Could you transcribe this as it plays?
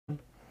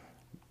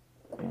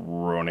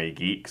Grone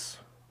Geeks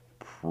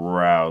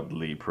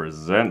proudly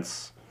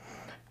presents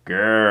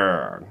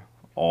Grr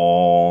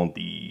on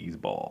these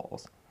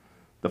balls.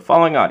 The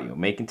following audio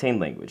may contain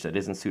language that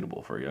isn't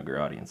suitable for a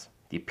younger audience.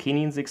 The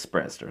opinions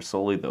expressed are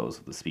solely those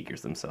of the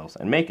speakers themselves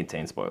and may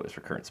contain spoilers for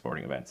current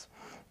sporting events.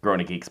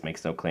 Growing Geeks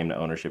makes no claim to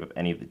ownership of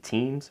any of the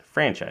teams,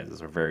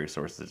 franchises, or various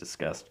sources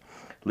discussed.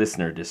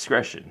 Listener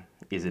discretion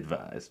is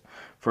advised.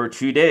 For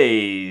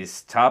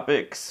today's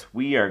topics,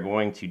 we are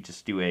going to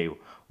just do a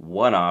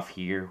one-off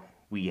here.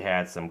 We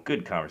had some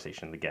good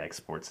conversation in the Gag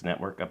Sports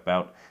Network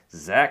about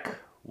Zach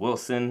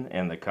Wilson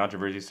and the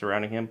controversy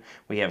surrounding him.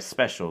 We have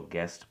special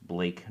guest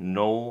Blake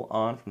Noell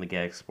on from the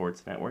Gag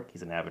Sports Network.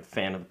 He's an avid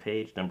fan of the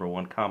page,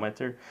 #1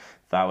 commenter.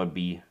 Thought it would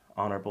be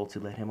honorable to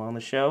let him on the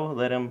show,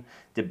 let him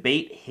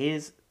debate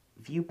his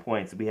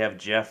viewpoints. We have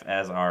Jeff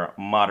as our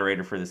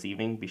moderator for this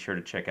evening. Be sure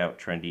to check out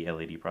Trendy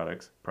LED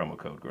Products, promo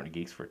code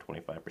GrowingGeeks for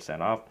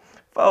 25% off.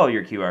 Follow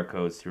your QR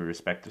codes through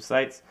respective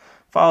sites.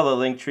 Follow the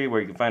link tree where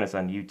you can find us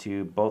on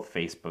YouTube, both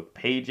Facebook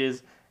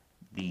pages,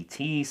 the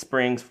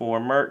Teesprings for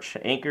merch,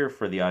 Anchor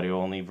for the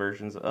audio-only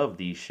versions of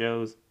these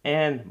shows,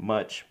 and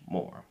much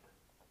more.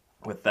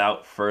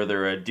 Without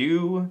further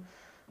ado,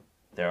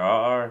 there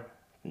are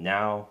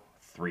now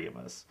 3 of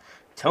us.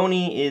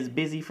 Tony is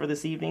busy for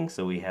this evening,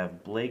 so we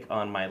have Blake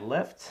on my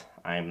left.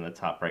 I am in the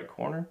top right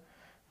corner.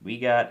 We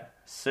got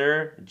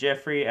Sir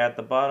Jeffrey at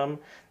the bottom,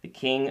 the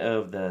king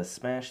of the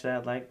smash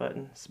that like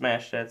button,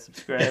 smash that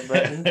subscribe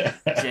button.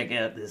 Check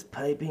out this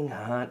piping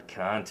hot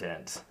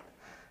content.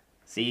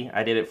 See,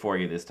 I did it for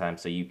you this time,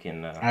 so you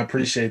can. I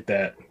appreciate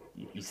that.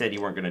 You said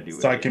you weren't going to do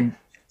it.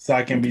 So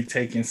I can be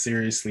taken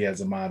seriously as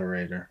a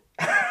moderator.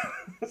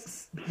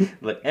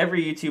 Look,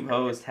 every YouTube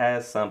host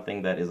has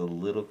something that is a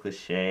little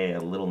cliche, a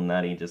little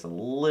nutty, just a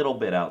little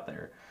bit out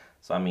there.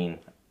 So, I mean,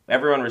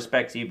 everyone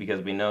respects you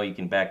because we know you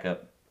can back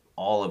up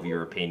all of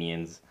your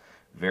opinions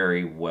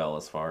very well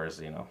as far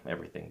as,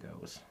 everything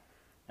goes.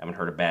 I haven't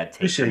heard a bad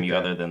take from you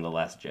other than The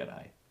Last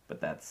Jedi.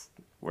 But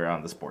we're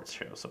on the sports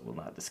show, so we'll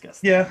not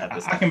discuss that at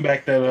this time. I can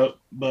back that up,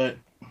 but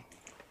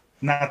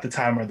not the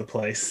time or the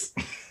place.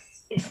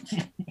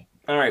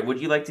 All right,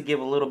 would you like to give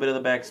a little bit of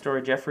the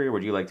backstory, Jeffrey, or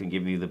would you like to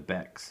give me the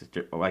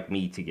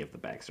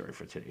backstory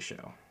for today's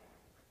show?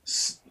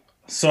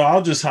 So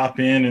I'll just hop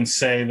in and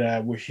say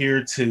that we're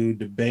here to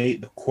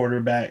debate the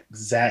quarterback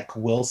Zach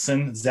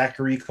Wilson,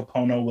 Zachary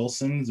Capono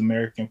Wilson's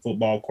American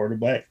football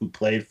quarterback who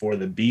played for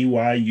the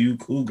BYU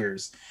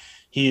Cougars.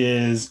 He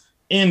is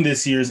in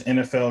this year's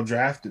NFL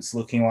draft. It's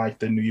looking like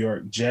the New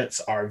York Jets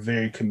are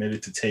very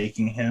committed to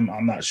taking him.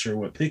 I'm not sure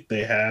what pick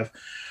they have,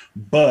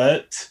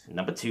 but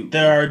number 2.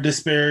 There are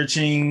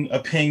disparaging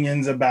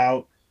opinions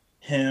about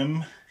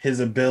him, his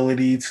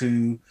ability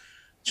to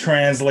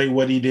translate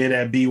what he did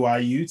at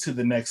BYU to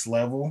the next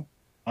level.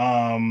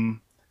 And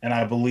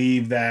I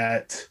believe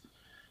that,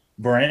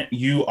 Brent,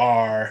 you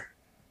are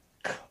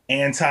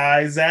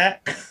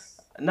anti-Zach.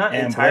 Not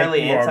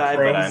entirely anti,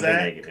 but I'm the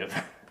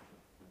negative.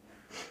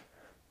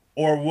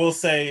 Or we'll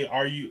say,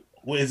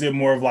 is it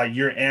more of like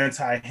you're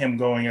anti him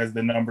going as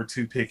the number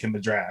 2 pick in the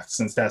draft,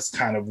 since that's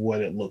kind of what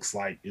it looks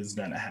like is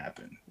going to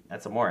happen?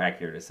 That's a more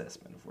accurate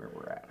assessment of where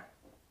we're at.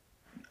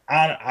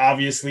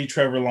 Obviously,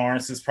 Trevor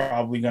Lawrence is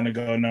probably going to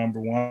go number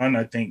 1.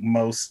 I think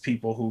most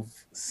people who've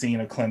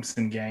seen a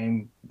Clemson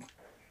game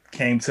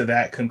came to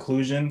that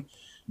conclusion.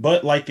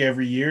 But like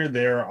every year,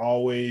 there are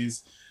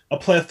always a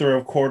plethora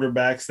of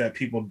quarterbacks that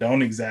people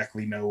don't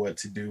exactly know what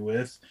to do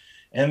with.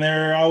 And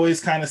there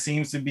always kind of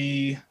seems to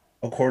be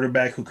a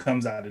quarterback who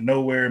comes out of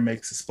nowhere,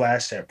 makes a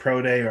splash at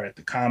Pro Day or at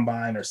the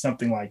Combine or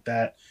something like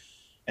that.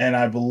 And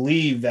I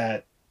believe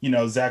that,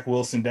 Zach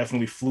Wilson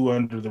definitely flew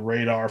under the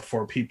radar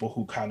for people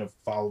who kind of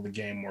follow the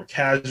game more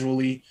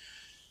casually.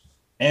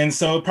 And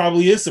so it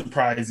probably is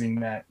surprising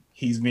that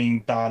he's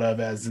being thought of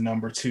as the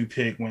number 2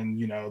 pick when,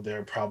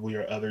 there probably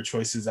are other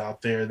choices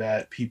out there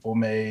that people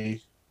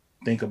may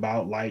think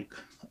about, like,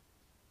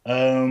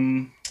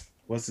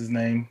 what's his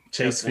name?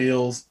 Chase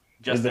Fields.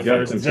 Justin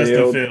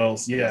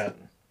Fields. Yeah.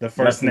 The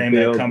first name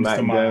that comes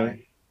to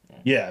mind.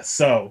 Yeah.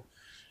 So,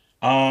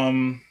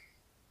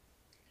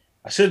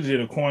 I should have did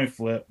a coin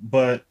flip,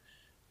 but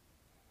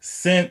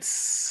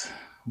since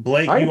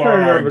Blake, you are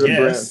our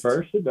guest. Brent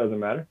first. It doesn't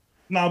matter.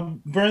 Now,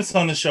 Brent's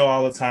on the show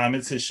all the time.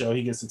 It's his show.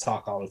 He gets to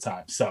talk all the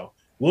time. So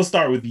we'll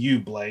start with you,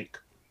 Blake.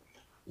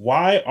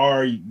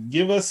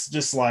 Give us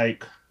just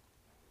like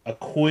a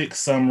quick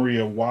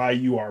summary of why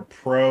you are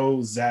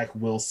pro Zach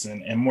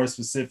Wilson, and more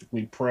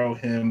specifically pro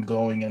him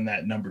going in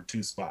that number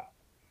 2 spot.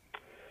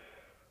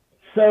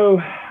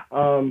 So,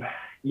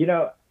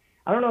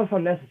 I don't know if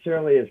I'm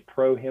necessarily as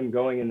pro him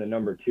going in the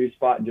number 2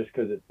 spot just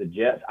because it's the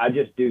Jets. I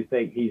just do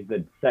think he's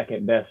the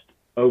second best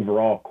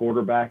overall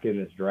quarterback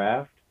in this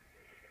draft.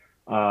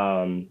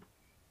 I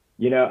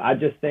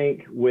just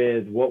think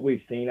with what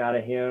we've seen out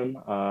of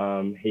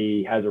him,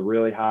 he has a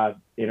really high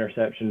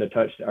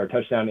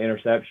touchdown to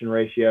interception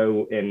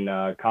ratio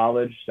in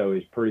college. So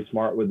he's pretty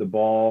smart with the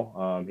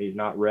ball. He's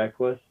not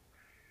reckless.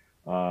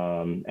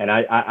 And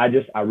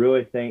I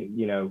really think,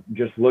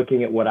 just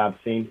looking at what I've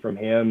seen from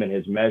him and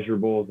his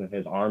measurables and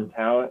his arm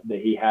talent, that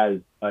he has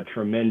a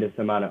tremendous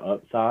amount of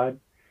upside.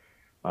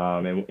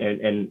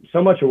 And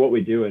so much of what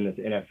we do in this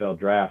NFL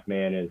draft,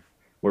 man, is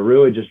we're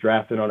really just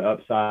drafting on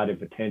upside and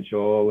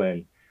potential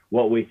and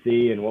what we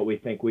see and what we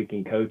think we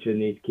can coach in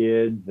these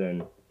kids.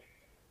 And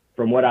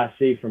from what I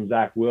see from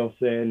Zach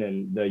Wilson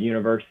and the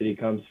university he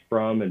comes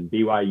from and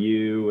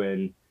BYU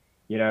and,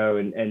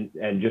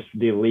 and just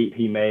the leap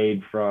he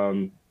made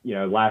from,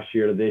 last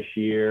year to this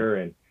year.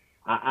 And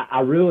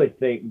I really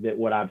think that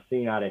what I've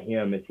seen out of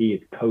him is he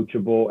is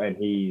coachable and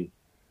he's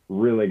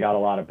really got a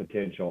lot of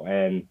potential.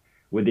 And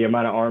with the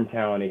amount of arm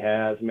talent he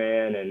has,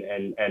 man,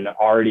 and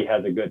already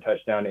has a good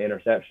touchdown to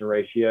interception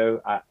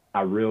ratio,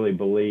 I really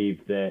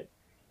believe that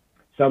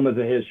some of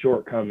his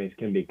shortcomings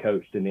can be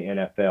coached in the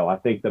NFL. I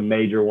think the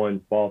major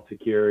ones, ball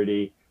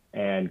security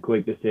and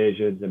quick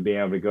decisions and being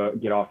able to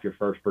get off your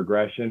first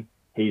progression,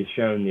 he's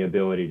shown the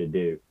ability to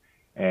do.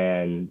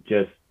 And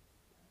just,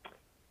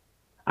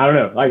 I don't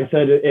know, like I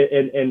said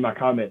in my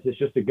comments, it's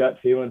just a gut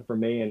feeling for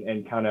me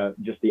and kind of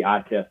just the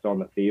eye test on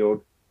the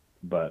field.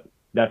 But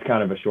that's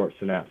kind of a short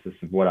synopsis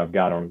of what I've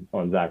got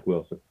on Zach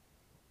Wilson.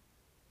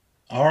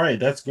 All right,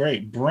 that's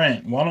great.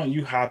 Brent, why don't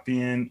you hop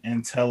in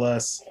and tell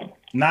us,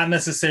 not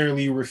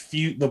necessarily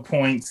refute the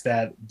points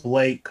that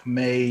Blake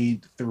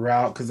made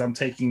throughout, because I'm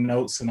taking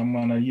notes and I'm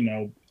going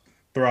to,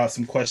 throw out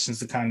some questions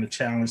to kind of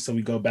challenge so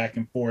we go back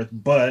and forth.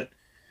 But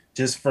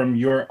just from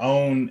your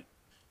own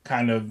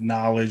kind of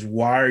knowledge,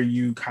 why are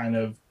you kind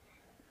of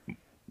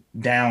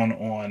down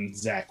on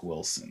Zach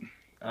Wilson?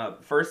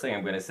 First thing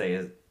I'm going to say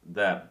is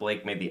that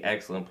Blake made the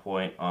excellent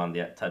point on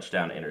the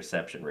touchdown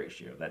interception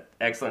ratio. That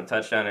excellent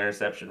touchdown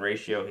interception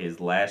ratio, his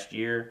last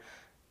year,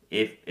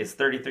 if it's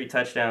 33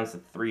 touchdowns to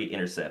 3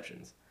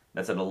 interceptions.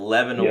 That's an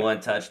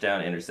 11-1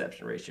 touchdown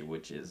interception ratio,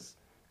 which is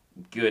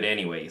good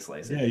anyway.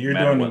 Slice it. Yeah, you're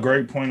doing a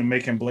great point of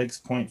making Blake's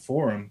point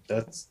for him.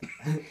 That's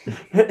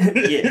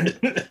yeah.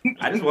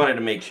 I just wanted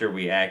to make sure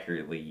we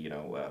accurately,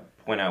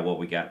 point out what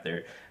we got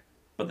there.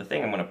 But the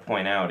thing I'm going to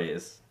point out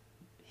is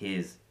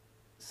his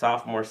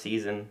sophomore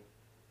season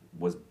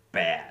was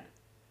bad.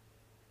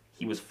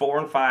 He was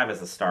 4-5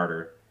 as a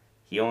starter.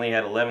 He only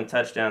had 11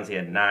 touchdowns. He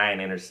had 9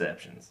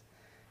 interceptions.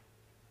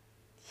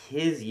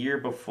 His year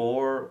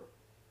before,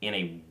 in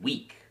a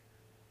weak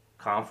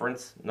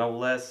conference, no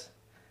less,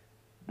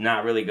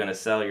 not really going to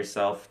sell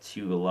yourself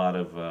to a lot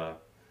of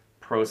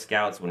pro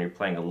scouts when you're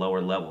playing a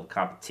lower level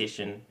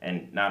competition.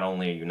 And not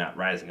only are you not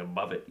rising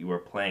above it, you are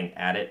playing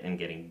at it and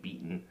getting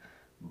beaten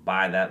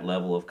by that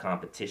level of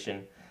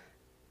competition.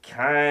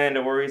 Kind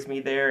of worries me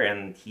there.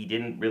 And he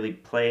didn't really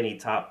play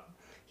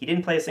he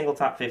didn't play a single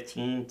top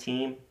 15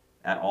 team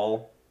at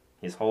all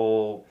his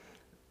whole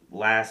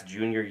last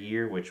junior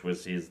year, which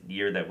was his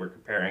year that we're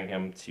comparing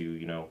him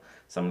to,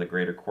 some of the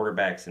greater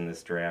quarterbacks in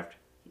this draft.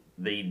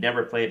 They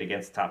never played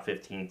against a top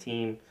 15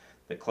 team.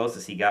 The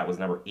closest he got was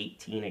number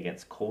 18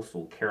 against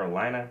Coastal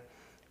Carolina,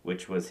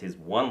 which was his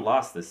one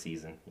loss this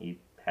season. He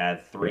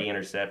had 3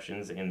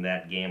 interceptions in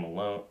that game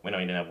alone. Well, no,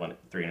 he didn't have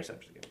 3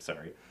 interceptions again.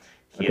 Sorry.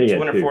 He had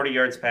 240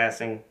 yards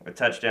passing, a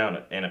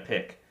touchdown, and a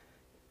pick,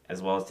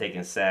 as well as taking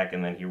a sack,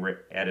 and then he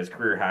had his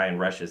career high in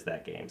rushes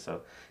that game.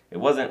 So it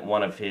wasn't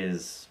one of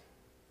his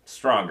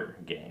stronger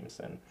games.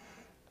 And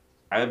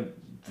I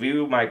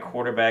view my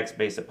quarterbacks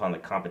based upon the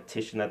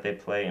competition that they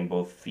play, and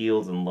both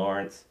Fields and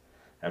Lawrence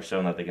have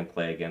shown that they can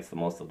play against the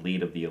most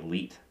elite of the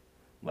elite,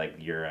 like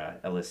your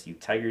LSU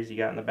Tigers you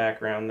got in the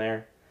background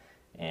there,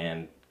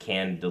 and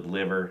can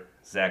deliver.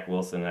 Zach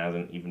Wilson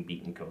hasn't even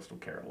beaten Coastal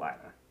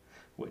Carolina,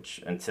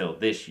 which until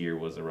this year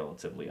was a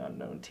relatively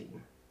unknown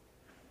team.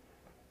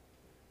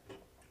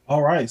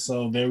 All right,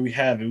 so there we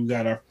have it. We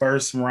got our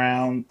first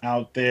round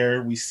out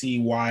there. We see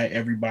why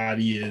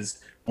everybody is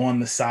on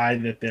the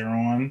side that they're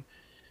on.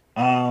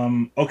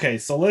 Okay,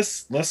 so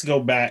let's go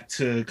back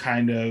to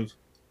kind of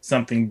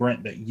something,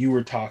 Brent, that you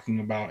were talking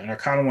about, and I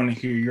kind of want to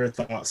hear your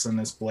thoughts on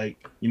this,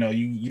 Blake.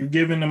 You're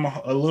giving them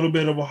a little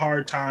bit of a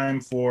hard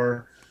time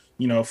for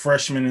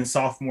freshman and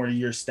sophomore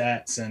year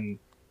stats, and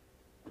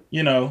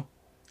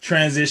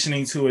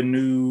transitioning to a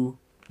new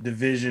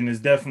division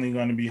is definitely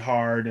going to be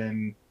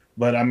hard.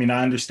 But I mean,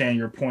 I understand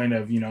your point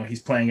of,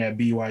 he's playing at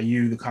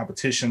BYU. The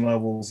competition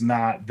level is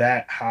not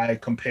that high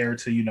compared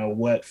to,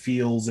 what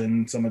Fields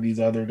and some of these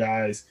other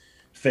guys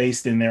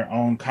faced in their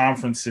own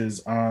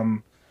conferences.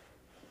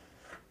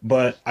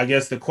 But I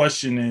guess the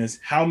question is,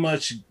 how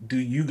much do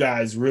you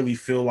guys really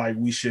feel like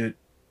we should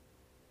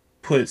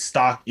put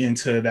stock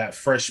into that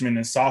freshman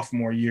and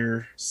sophomore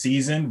year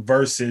season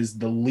versus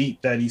the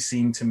leap that he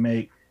seemed to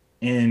make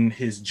in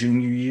his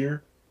junior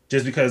year?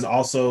 Just because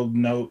also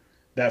note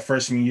that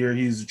freshman year,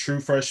 he's a true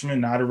freshman,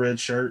 not a red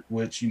shirt,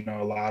 which,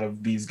 a lot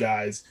of these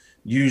guys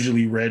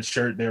usually red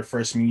shirt their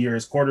freshman year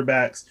as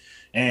quarterbacks.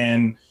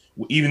 And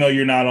even though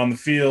you're not on the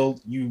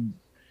field, you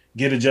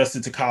get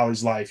adjusted to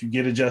college life. You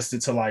get adjusted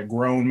to like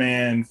grown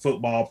man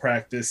football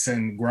practice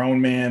and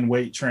grown man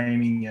weight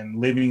training and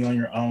living on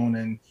your own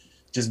and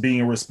just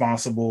being a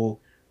responsible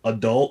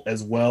adult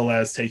as well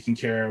as taking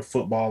care of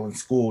football and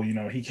school.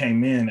 He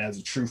came in as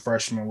a true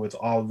freshman with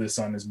all of this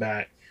on his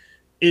back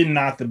in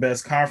not the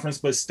best conference,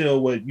 but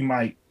still what you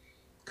might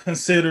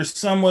consider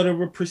somewhat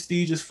of a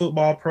prestigious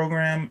football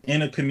program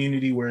in a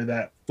community where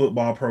that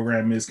football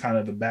program is kind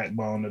of the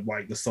backbone of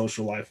like the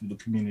social life of the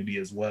community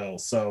as well.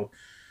 So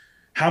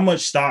how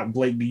much stock,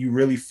 Blake, do you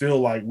really feel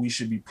like we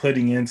should be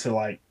putting into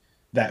like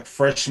that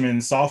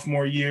freshman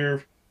sophomore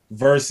year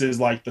versus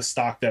like the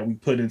stock that we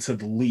put into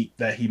the leap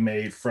that he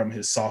made from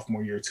his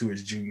sophomore year to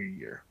his junior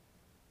year?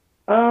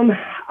 Um,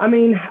 I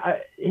mean,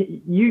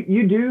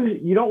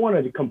 you don't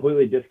want to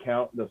completely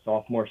discount the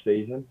sophomore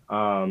season.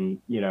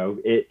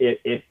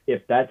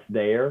 If that's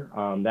there,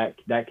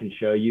 that can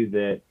show you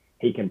that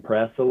he can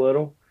press a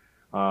little,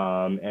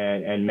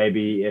 and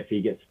maybe if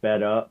he gets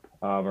sped up,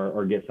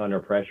 or gets under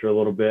pressure a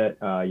little bit,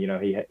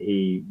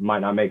 he might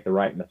not make the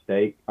right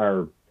mistake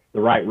or the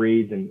right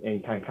reads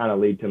and can kind of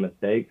lead to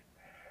mistakes.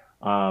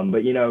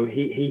 But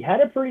he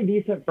had a pretty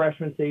decent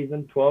freshman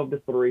season,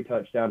 12-3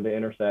 touchdown to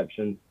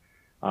interceptions.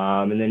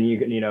 And then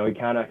he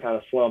kind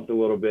of slumped a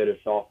little bit his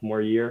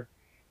sophomore year.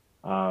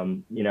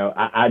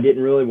 I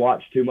didn't really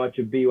watch too much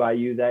of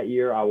BYU that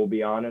year, I will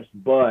be honest.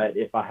 But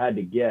if I had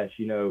to guess,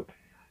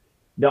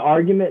 the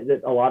argument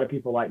that a lot of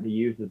people like to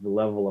use is the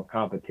level of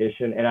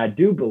competition, and I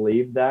do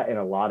believe that in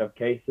a lot of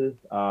cases.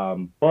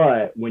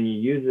 But when you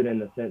use it in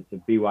the sense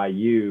of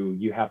BYU,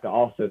 you have to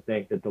also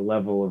think that the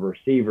level of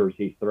receivers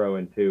he's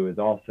throwing to is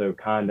also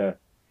kind of.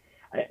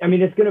 I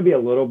mean, it's going to be a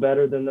little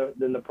better than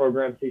the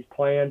programs he's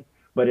playing,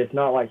 but it's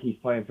not like he's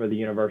playing for the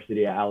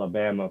University of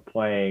Alabama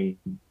playing,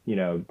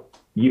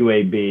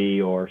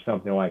 UAB or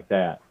something like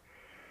that.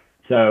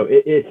 So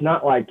it's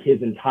not like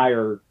his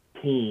entire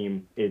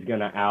team is going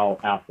to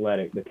out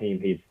athletic the team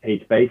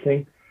he's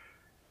facing.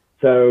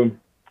 So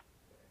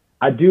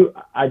I do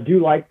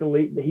like the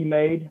leap that he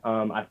made.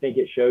 I think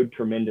it showed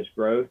tremendous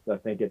growth. I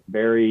think it's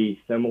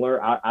very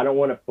similar. I don't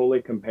want to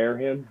fully compare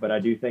him, but I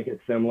do think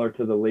it's similar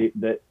to the leap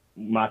that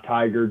my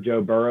Tiger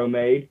Joe Burrow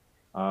made.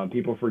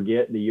 People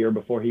forget the year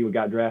before he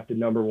got drafted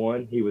number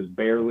 1, he was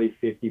barely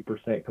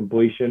 50%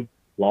 completion,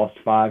 lost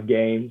 5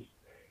 games.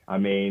 I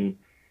mean,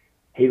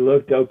 he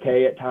looked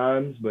okay at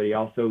times, but he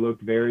also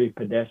looked very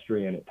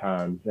pedestrian at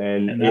times.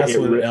 And that's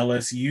with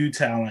LSU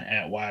talent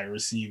at wide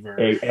receiver.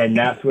 And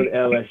that's with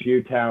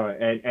LSU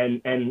talent.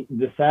 And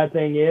the sad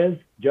thing is,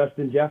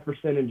 Justin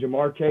Jefferson and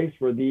Jamar Chase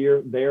were the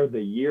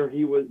year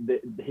he was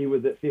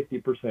at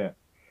 50%.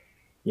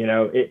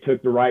 It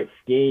took the right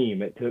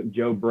scheme. It took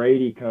Joe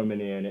Brady coming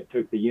in. It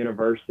took the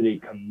university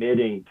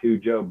committing to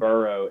Joe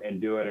Burrow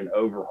and doing an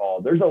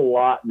overhaul. There's a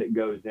lot that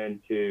goes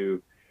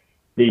into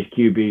these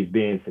QBs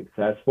being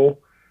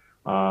successful,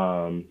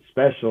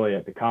 especially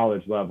at the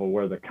college level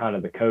where the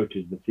coach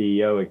is the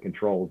CEO and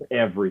controls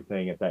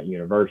everything at that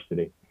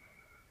university.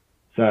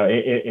 So,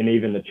 and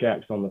even the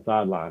checks on the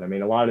sideline. I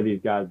mean, a lot of these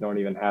guys don't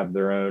even have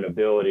their own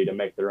ability to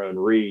make their own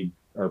reads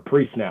or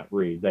pre-snap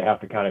reads. They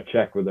have to kind of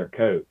check with their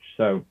coach.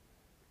 So,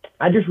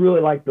 I just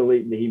really like the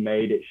leap that he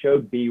made. It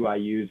showed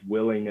BYU's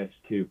willingness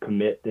to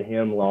commit to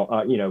him,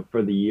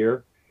 for the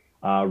year,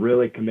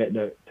 really commit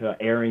to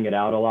airing it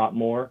out a lot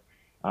more.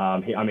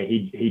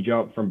 He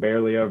jumped from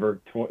barely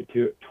over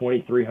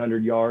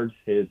 2,300 yards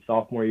his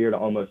sophomore year to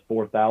almost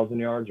 4,000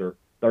 yards or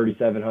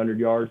 3,700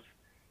 yards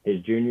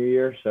his junior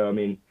year. So, I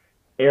mean,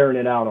 airing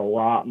it out a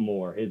lot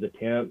more. His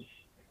attempts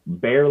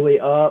barely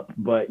up,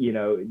 but,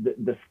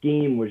 the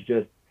scheme was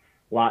just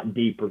a lot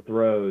deeper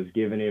throws,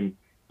 giving him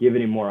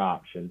more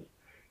options.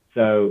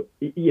 So,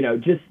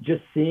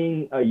 just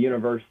seeing a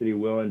university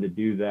willing to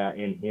do that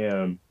in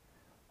him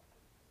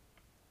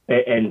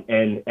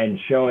and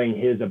showing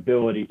his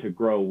ability to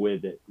grow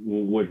with it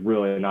was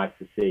really nice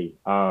to see.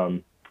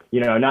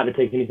 Not to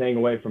take anything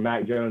away from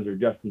Mac Jones or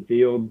Justin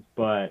Fields,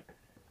 but,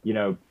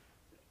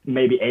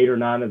 maybe 8 or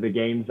 9 of the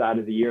games out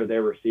of the year,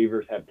 their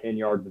receivers have 10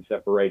 yards of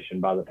separation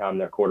by the time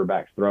their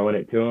quarterback's throwing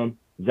it to them.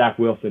 Zach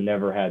Wilson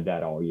never had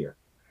that all year.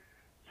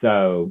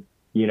 So,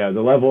 the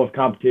level of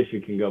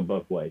competition can go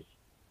both ways.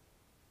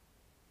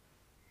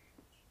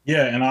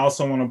 Yeah, and I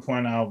also want to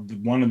point out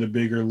one of the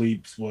bigger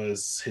leaps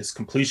was his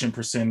completion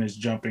percentage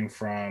jumping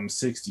from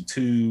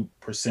 62%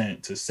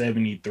 to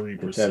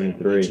 73%,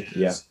 73, which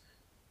is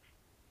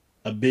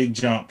a big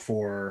jump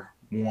for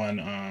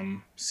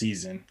one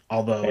season.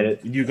 Although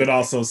you could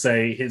also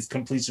say his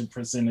completion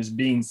percentage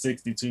being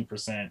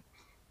 62%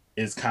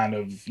 is kind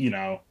of,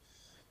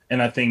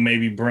 and I think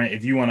maybe Brent,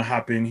 if you want to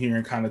hop in here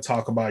and kind of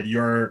talk about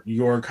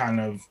your kind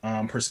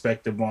of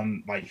perspective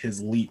on like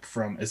his leap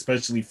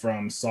especially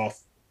from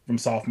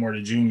sophomore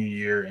to junior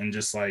year, and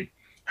just like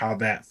how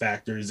that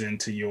factors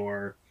into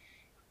your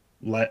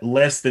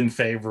less than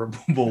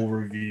favorable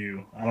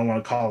review. I don't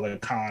want to call it a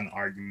con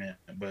argument,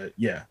 but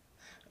yeah.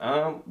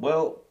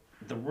 Well,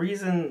 the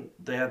reason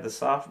they have the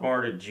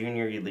sophomore to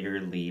junior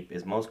year leap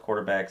is most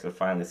quarterbacks are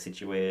finally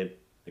situated.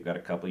 They've got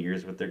a couple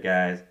years with their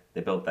guys.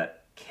 They built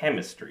that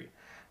chemistry,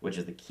 which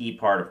is the key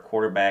part of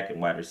quarterback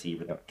and wide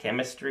receiver. The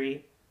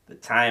chemistry the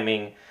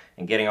timing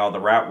and getting all the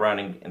route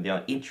running and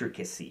the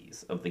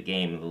intricacies of the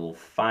game, the little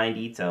fine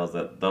details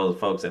that those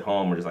folks at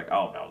home are just like,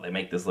 oh no, they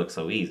make this look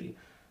so easy.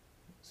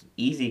 It's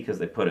easy because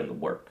they put in the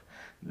work.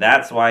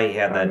 That's why he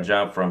had that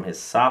jump from his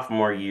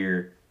sophomore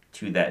year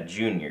to that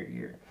junior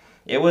year.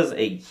 It was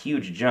a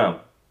huge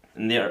jump.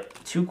 And there are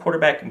two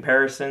quarterback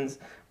comparisons.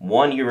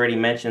 One you already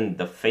mentioned,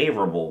 the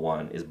favorable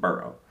one is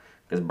Burrow.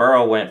 Because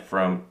Burrow went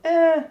from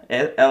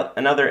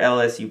another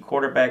LSU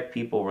quarterback.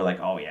 People were like,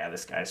 oh yeah,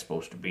 this guy's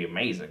supposed to be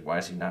amazing. Why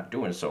is he not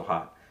doing so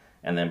hot?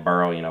 And then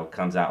Burrow,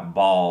 comes out and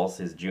balls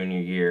his junior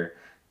year,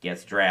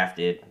 gets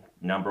drafted,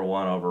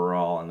 #1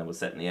 overall, and then was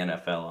setting the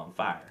NFL on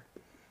fire.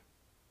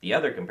 The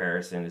other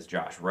comparison is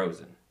Josh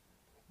Rosen.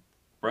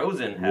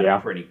 Rosen had a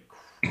pretty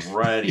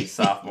cruddy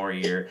sophomore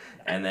year,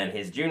 and then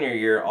his junior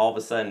year, all of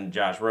a sudden,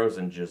 Josh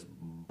Rosen just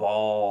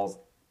balls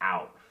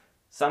out.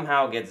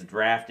 Somehow gets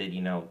drafted,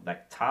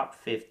 like top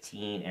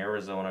 15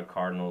 Arizona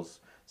Cardinals.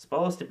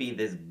 Supposed to be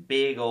this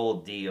big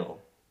old deal.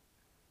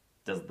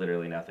 Does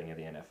literally nothing in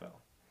the NFL.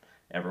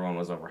 Everyone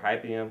was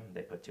overhyping him.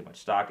 They put too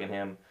much stock in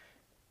him.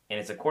 And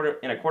it's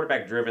in a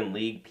quarterback-driven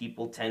league,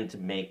 people tend to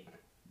make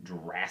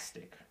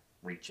drastic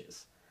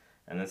reaches.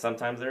 And then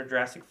sometimes there are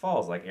drastic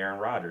falls, like Aaron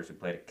Rodgers, who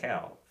played at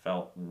Cal,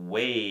 fell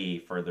way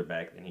further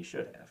back than he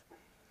should have.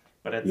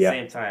 But at the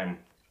same time,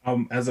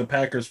 as a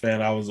Packers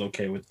fan, I was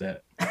okay with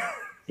that.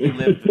 He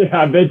lived.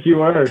 I bet you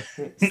were.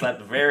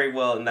 Slept very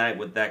well at night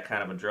with that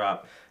kind of a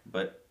drop.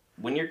 But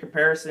when your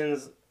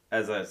comparisons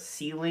as a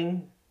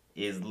ceiling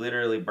is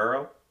literally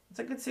Burrow, it's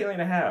a good ceiling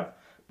to have.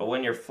 But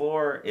when your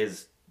floor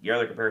is your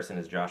other comparison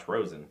is Josh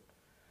Rosen,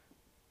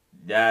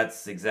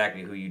 that's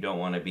exactly who you don't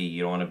want to be.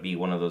 You don't want to be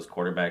one of those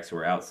quarterbacks who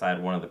are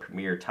outside one of the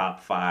premier top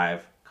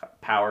 5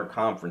 power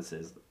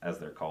conferences, as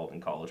they're called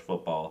in college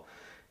football.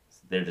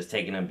 They're just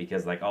taking him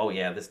because, like, oh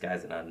yeah, this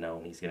guy's an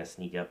unknown. He's gonna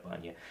sneak up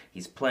on you.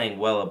 He's playing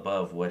well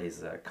above what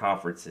his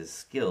conference's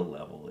skill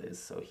level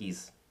is, so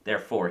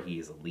therefore he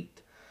is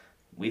elite.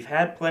 We've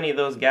had plenty of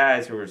those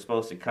guys who were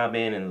supposed to come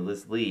in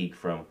this league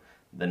from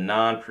the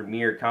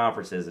non-premier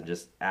conferences and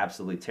just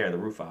absolutely tear the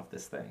roof off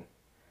this thing.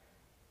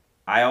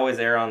 I always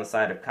err on the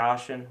side of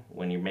caution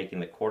when you're making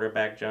the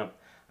quarterback jump.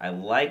 I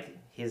like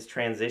his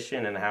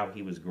transition and how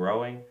he was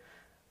growing,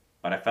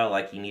 but I felt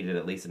like he needed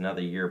at least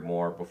another year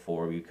more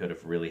before we could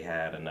have really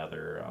had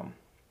another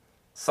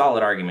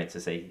solid argument to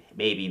say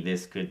maybe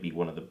this could be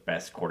one of the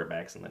best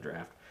quarterbacks in the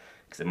draft.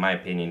 Because in my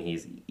opinion,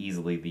 he's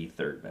easily the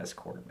 3rd best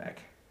quarterback.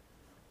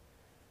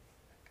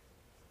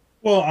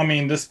 Well, I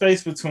mean, the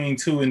space between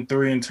 2 and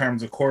 3 in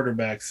terms of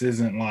quarterbacks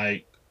isn't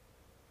like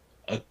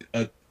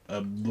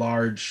a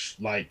large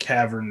like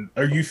cavern.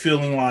 Are you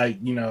feeling like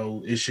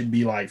it should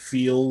be like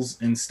Fields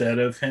instead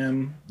of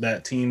him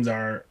that teams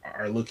are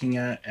looking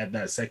at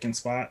that second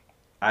spot?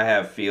 I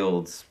have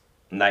Fields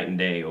night and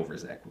day over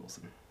Zach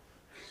Wilson.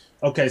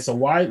 Okay, so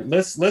why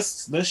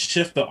let's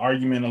shift the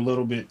argument a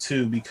little bit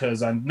too,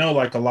 because I know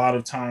like a lot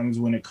of times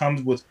when it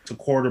comes to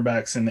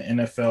quarterbacks in the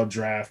NFL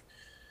draft,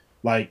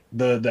 like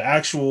the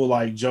actual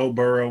like Joe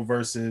Burrow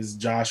versus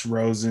Josh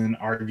Rosen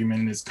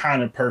argument is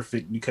kind of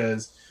perfect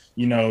because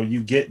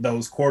you get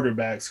those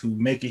quarterbacks who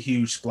make a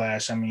huge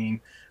splash. I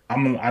mean,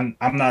 I'm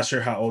not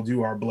sure how old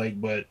you are, Blake,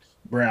 but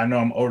Brent, I know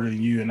I'm older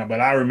than you, but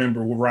I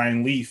remember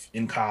Ryan Leaf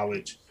in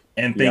college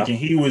and thinking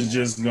he was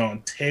just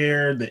going to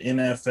tear the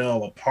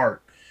NFL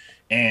apart.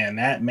 And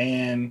that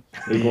man,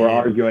 people were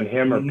arguing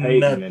him or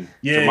Peyton.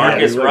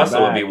 Marcus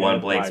Russell would be one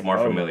Blake's more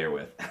familiar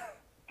with.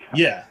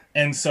 Yeah,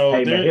 and so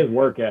his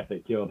work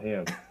ethic killed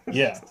him.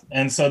 Yeah,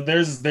 and so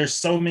there's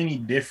so many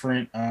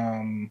different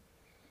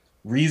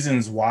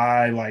reasons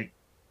why like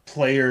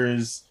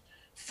players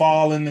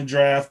fall in the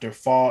draft or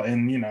fall,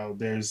 and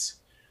there's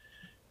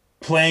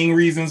playing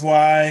reasons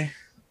why,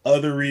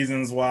 other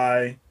reasons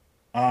why.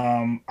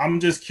 I'm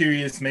just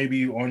curious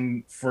maybe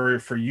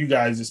for you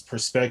guys'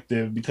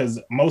 perspective, because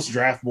most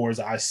draft boards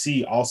I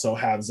see also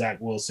have Zach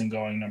Wilson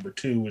going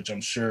 #2, which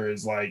I'm sure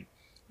is like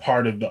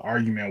part of the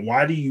argument.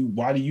 Why do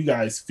you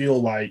guys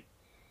feel like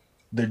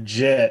the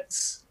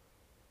Jets,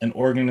 an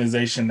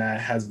organization that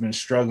has been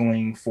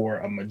struggling for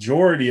a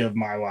majority of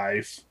my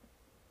life,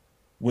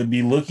 would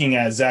be looking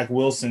at Zach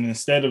Wilson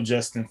instead of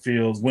Justin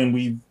Fields when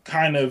we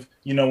kind of,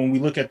 when we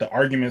look at the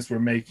arguments we're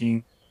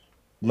making,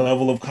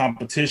 level of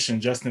competition,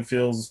 Justin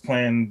Fields is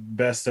playing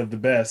best of the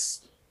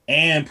best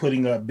and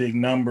putting up big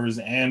numbers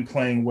and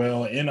playing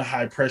well in a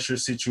high pressure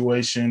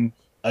situation,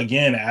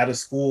 again, at a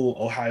school,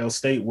 Ohio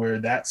State, where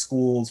that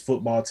school's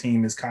football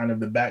team is kind of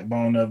the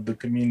backbone of the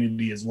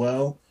community as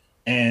well.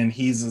 And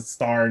he's a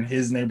star in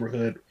his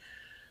neighborhood.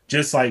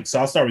 So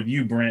I'll start with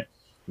you, Brent.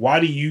 Why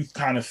do you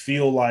kind of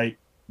feel like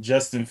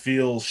Justin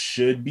Fields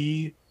should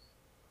be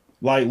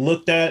like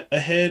looked at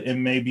ahead,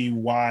 and maybe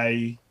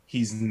why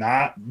he's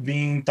not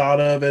being thought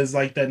of as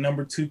like that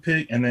 #2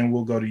 pick? And then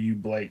we'll go to you,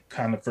 Blake,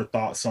 kind of for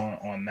thoughts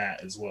on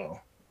that as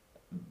well.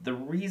 The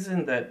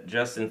reason that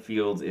Justin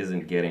Fields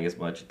isn't getting as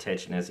much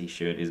attention as he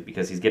should is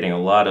because he's getting a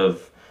lot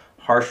of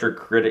harsher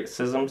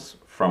criticisms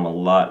from a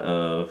lot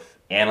of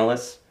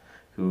analysts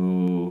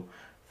who,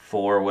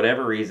 for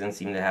whatever reason,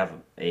 seem to have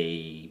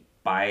a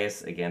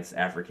bias against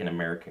African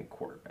American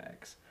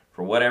quarterbacks.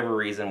 For whatever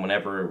reason,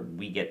 whenever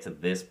we get to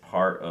this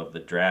part of the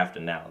draft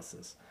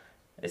analysis,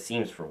 it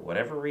seems for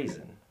whatever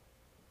reason,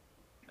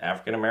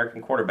 African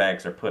American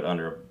quarterbacks are put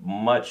under a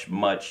much,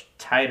 much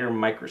tighter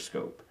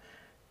microscope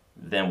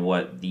than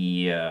what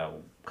the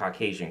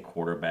Caucasian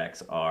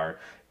quarterbacks are,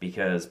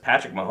 because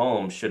Patrick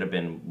Mahomes should have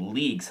been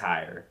leagues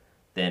higher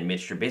than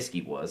Mitch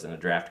Trubisky was in a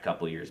draft a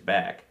couple years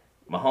back.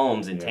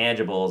 Mahomes'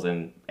 intangibles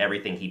and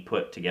everything he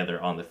put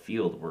together on the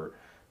field were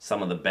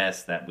some of the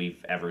best that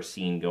we've ever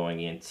seen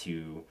going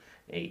into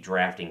a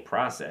drafting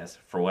process.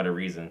 For whatever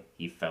reason,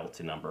 he fell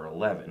to number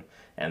 11.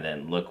 And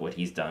then look what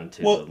he's done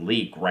to the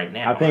league right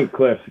now. I think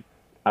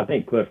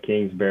Cliff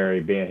Kingsbury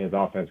being his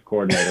offensive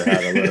coordinator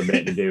had a little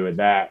bit to do with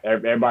that.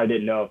 Everybody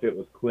didn't know if it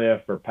was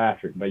Cliff or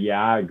Patrick, but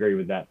yeah, I agree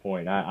with that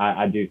point.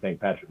 I do think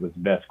Patrick was the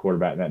best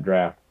quarterback in that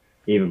draft,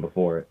 even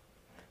before it.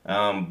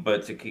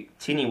 But to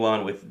continue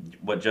on with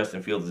what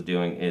Justin Fields is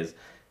doing is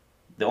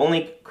the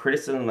only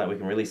criticism that we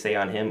can really say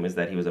on him is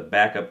that he was a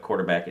backup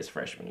quarterback his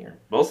freshman year.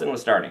 Wilson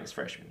was starting his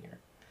freshman year.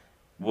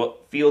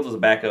 Fields was a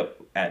backup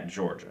at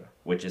Georgia,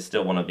 which is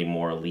still one of the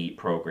more elite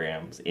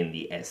programs in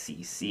the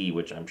SEC,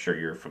 which I'm sure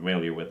you're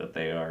familiar with, that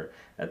they are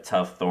a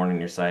tough thorn in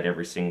your side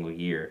every single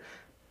year.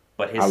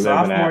 But his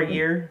sophomore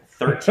year,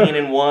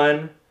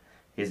 13-1.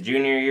 His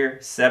junior year,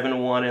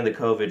 7-1 in the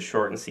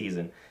COVID-shortened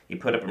season. He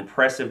put up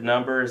impressive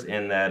numbers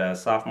in that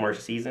sophomore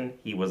season.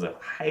 He was a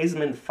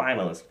Heisman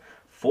finalist.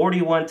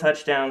 41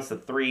 touchdowns to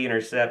 3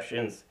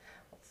 interceptions,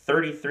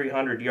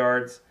 3,300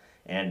 yards.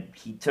 And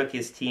he took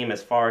his team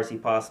as far as he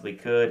possibly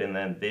could. And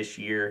then this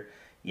year,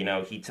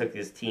 he took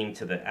his team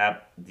to the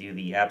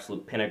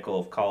absolute pinnacle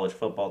of college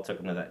football, took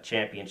them to that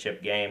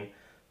championship game.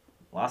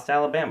 Lost to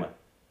Alabama.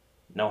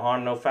 No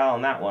harm, no foul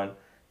in that one.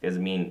 Because,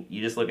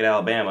 you just look at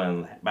Alabama,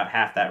 and about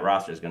half that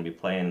roster is going to be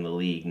playing in the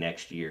league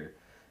next year.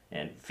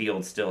 And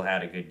Fields still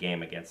had a good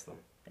game against them.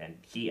 And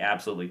he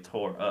absolutely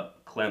tore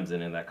up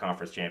Clemson in that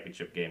conference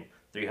championship game.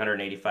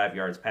 385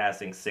 yards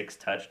passing, 6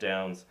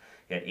 touchdowns.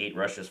 He had 8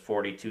 rushes,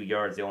 42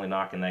 yards. The only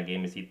knock in that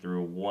game is he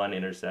threw 1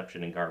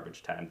 interception in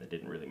garbage time that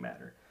didn't really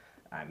matter.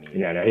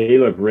 He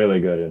looked really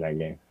good in that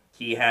game.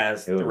 He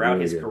has, throughout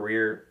his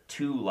career,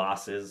 2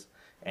 losses,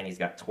 and he's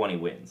got 20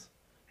 wins.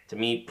 To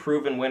me,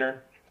 proven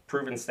winner,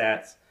 proven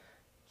stats.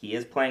 He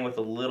is playing with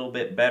a little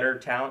bit better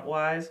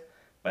talent-wise,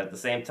 but at the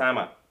same time,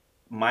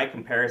 my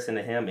comparison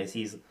to him is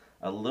he's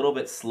a little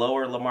bit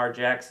slower Lamar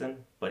Jackson,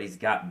 but he's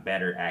got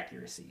better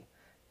accuracy,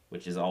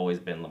 which has always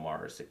been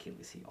Lamar's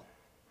Achilles heel.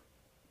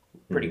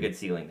 Pretty good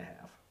ceiling to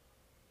have.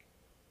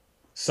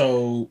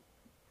 So,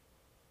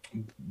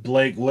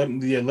 Blake,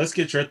 let's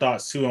get your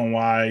thoughts too on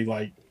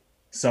why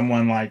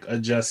someone like a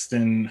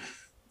Justin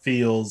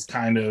Fields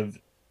kind of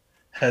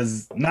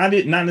has not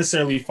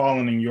necessarily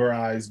fallen in your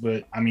eyes,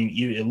 but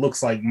it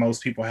looks like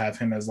most people have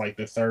him as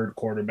the third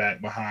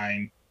quarterback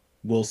behind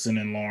Wilson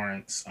and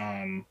Lawrence.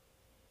 And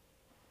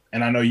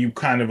I know you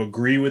kind of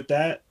agree with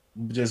that,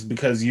 just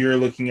because you're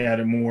looking at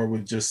it more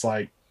with just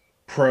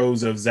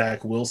pros of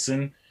Zach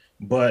Wilson.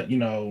 But,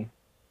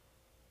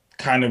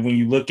 kind of when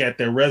you look at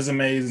their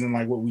resumes and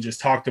what we just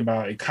talked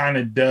about, it kind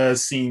of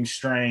does seem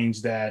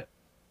strange that,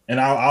 and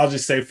I'll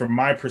just say from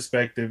my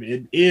perspective,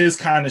 it is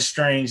kind of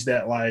strange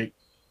that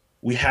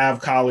we have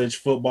college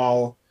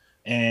football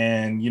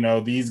and,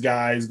 these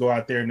guys go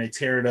out there and they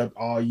tear it up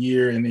all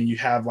year. And then you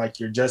have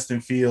your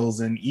Justin Fields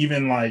and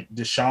even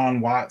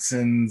Deshaun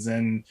Watsons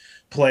and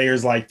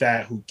players like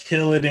that who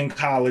kill it in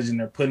college and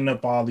they're putting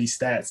up all these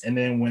stats. And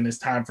then when it's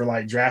time for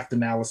draft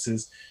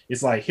analysis,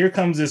 it's here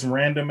comes this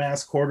random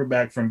ass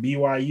quarterback from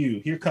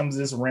BYU. Here comes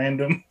this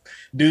random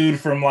dude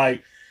from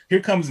here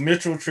comes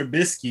Mitchell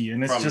Trubisky.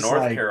 And it's from just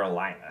North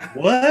Carolina.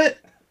 What?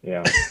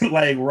 Yeah.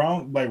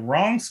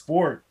 wrong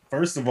sport.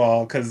 First of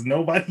all, because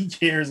nobody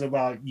cares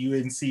about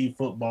UNC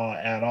football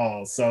at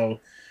all. So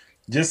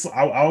just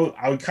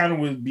I kind of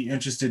would be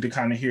interested to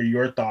kind of hear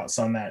your thoughts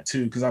on that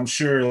too, because I'm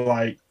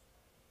sure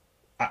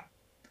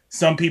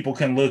some people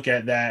can look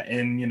at that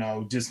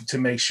and, just to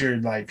make sure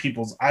I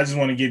just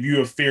want to give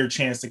you a fair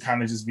chance to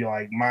kind of just be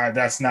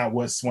that's not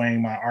what's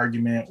swaying my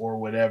argument or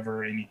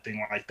whatever,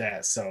 anything like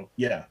that. So,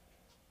 yeah.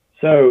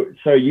 So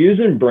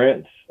using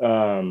Brent's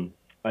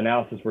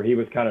analysis where he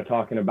was kind of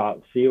talking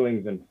about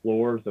ceilings and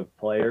floors of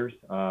players.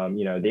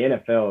 The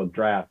NFL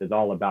draft is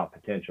all about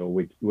potential.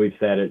 We've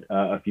said it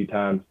a few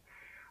times.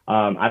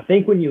 I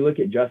think when you look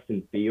at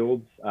Justin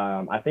Fields,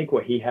 I think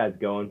what he has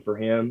going for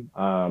him,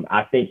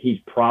 I think he's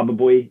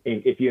probably,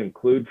 if you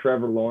include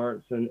Trevor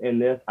Lawrence in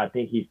this, I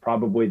think he's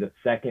probably the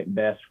second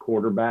best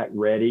quarterback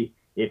ready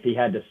if he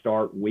had to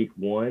start week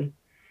 1.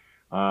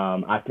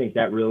 I think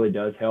that really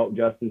does help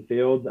Justin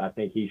Fields. I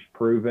think he's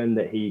proven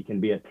that he can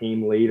be a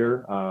team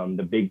leader.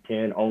 The Big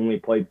Ten only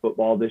played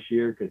football this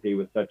year because he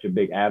was such a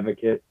big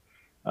advocate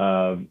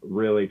of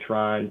really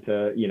trying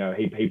to,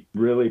 he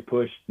really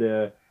pushed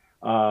the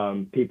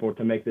people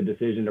to make the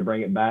decision to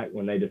bring it back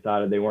when they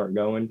decided they weren't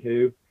going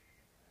to.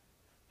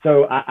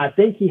 So I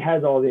think he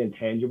has all the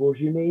intangibles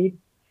you need.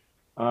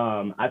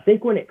 I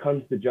think when it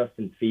comes to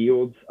Justin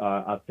Fields,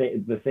 I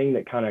think the thing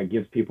that kind of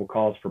gives people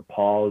cause for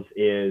pause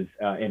is,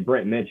 and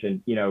Brent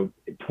mentioned,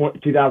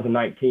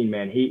 2019,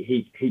 man,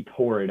 he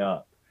tore it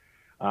up.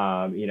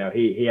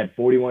 He had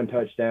 41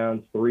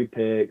 touchdowns, 3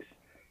 picks.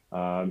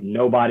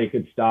 Nobody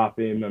could stop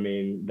him. I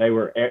mean, they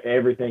were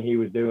everything he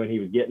was doing. He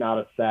was getting out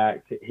of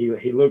sacks.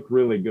 He looked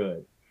really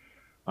good.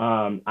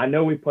 I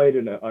know we played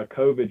in a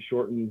COVID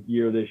shortened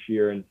year this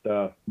year and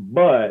stuff,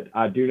 but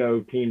I do know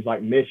teams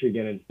like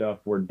Michigan and stuff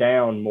were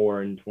down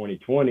more in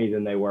 2020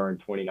 than they were in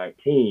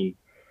 2019.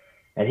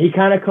 And he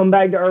kind of come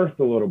back to earth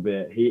a little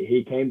bit.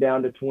 He came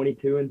down to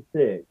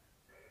 22-6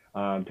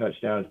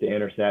 touchdowns to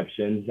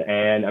interceptions.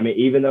 And I mean,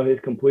 even though his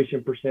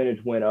completion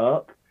percentage went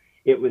up,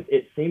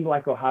 it seemed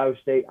like Ohio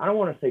State, I don't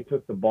want to say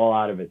took the ball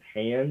out of his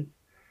hands,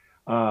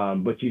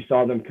 but you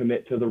saw them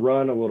commit to the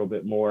run a little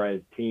bit more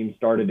as teams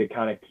started to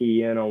kind of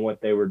key in on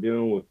what they were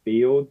doing with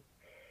Fields.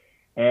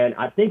 And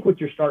I think what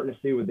you're starting to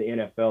see with the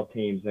NFL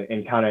teams,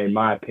 and kind of in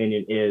my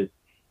opinion, is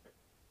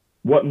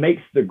what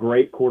makes the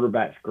great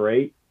quarterbacks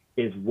great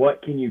is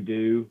what can you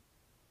do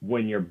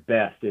when your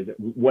best is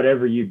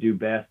whatever you do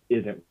best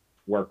isn't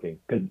working,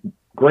 because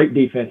great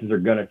defenses are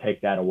going to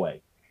take that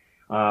away.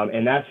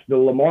 And that's the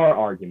Lamar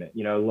argument.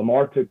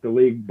 Lamar took the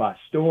league by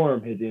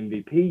storm his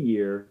MVP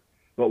year,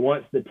 but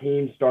once the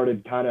team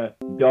started kind of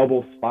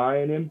double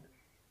spying him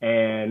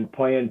and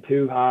playing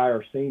too high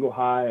or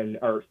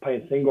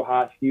playing single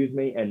high,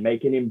 and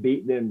making him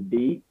beat them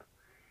deep,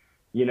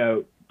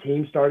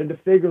 teams started to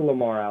figure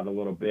Lamar out a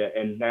little bit.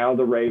 And now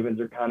the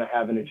Ravens are kind of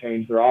having to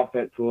change their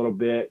offense a little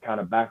bit, kind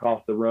of back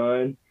off the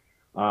run.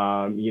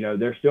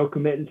 They're still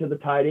committing to the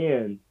tight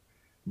end,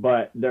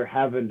 but they're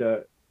having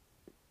to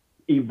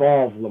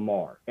evolve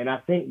Lamar. And I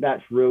think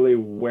that's really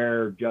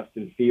where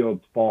Justin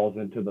Fields falls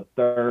into the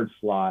third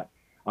slot.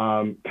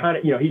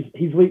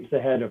 He's leaps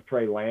ahead of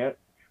Trey Lance,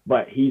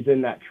 but he's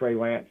in that Trey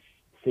Lance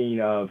scene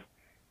of,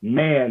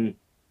 man,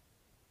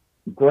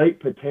 great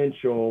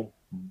potential,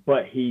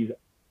 but he's,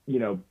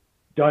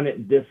 done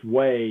it this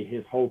way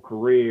his whole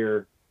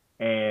career.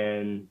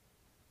 And,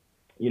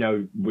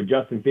 with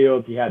Justin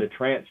Fields, he had to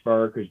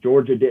transfer because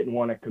Georgia didn't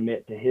want to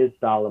commit to his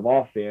style of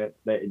offense,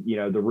 that,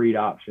 the read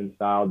option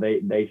style.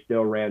 They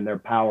still ran their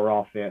power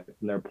offense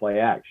and their play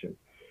action.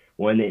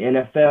 When the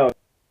NFL,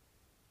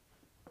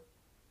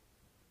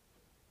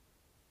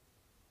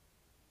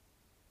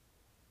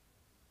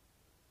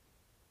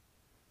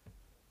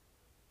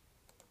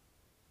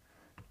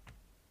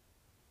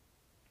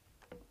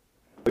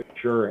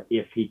 sure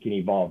if he can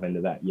evolve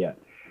into that yet.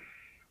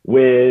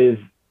 With,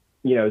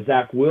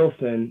 Zach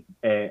Wilson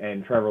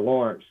and Trevor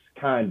Lawrence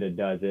kind of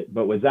does it,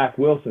 but with Zach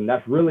Wilson,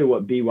 that's really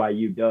what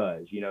BYU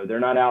does. They're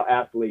not out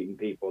athleting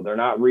people. They're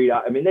not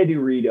they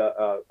do read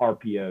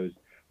RPOs,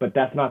 but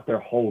that's not their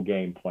whole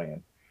game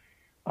plan.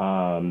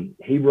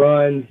 He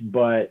runs,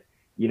 but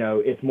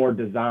it's more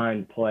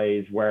designed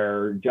plays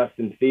where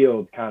Justin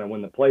Fields kind of,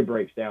 when the play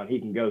breaks down, he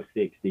can go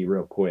 60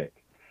 real quick.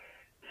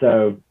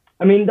 So,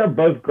 they're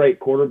both great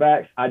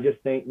quarterbacks. I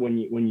just think when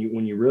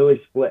you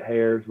really split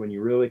hairs, when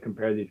you really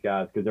compare these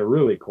guys, because they're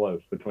really close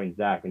between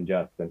Zach and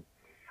Justin,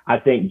 I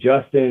think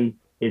Justin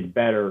is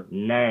better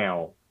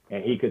now,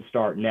 and he could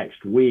start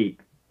next week.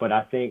 But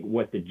I think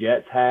what the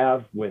Jets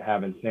have with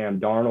having Sam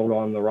Darnold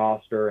on the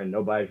roster and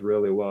nobody's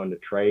really willing to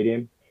trade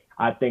him,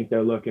 I think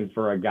they're looking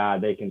for a guy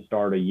they can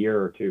start a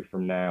year or two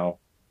from now,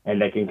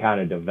 and they can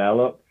kind of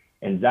develop.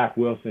 And Zach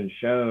Wilson's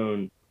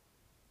shown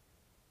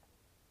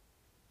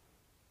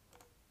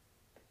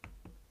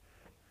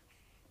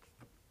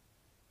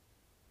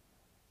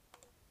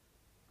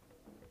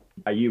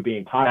you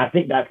being hot. I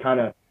think that's kind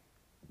of,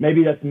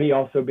 maybe that's me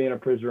also being a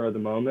prisoner of the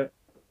moment,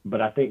 but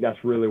I think that's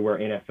really where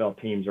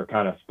NFL teams are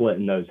kind of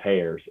splitting those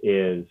hairs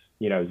is,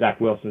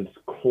 Zach Wilson's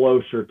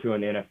closer to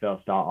an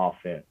NFL style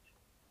offense.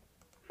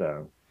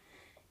 So.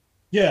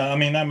 Yeah,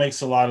 that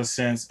makes a lot of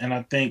sense. And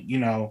I think,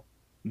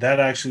 that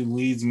actually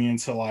leads me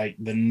into like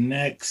the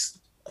next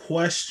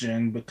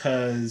question,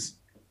 because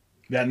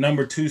that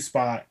number 2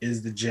 spot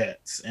is the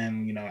Jets.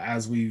 And,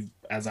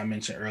 as I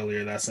mentioned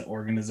earlier, that's an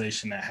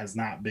organization that has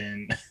not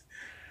been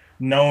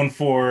known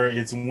for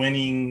its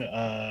winning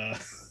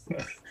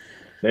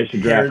they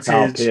should draft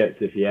Kyle Pitts,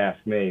 if you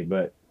ask me.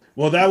 But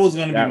that was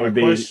going to be my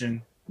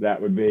question.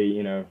 That would be,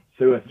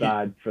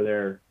 suicide for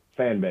their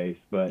fan base.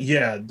 But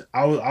yeah,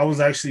 I was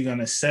actually going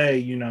to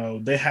say,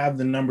 they have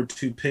the number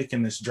 2 pick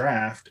in this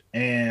draft,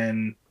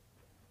 and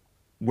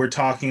we're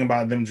talking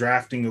about them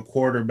drafting a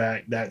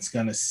quarterback that's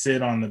going to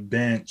sit on the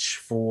bench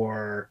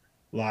for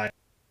like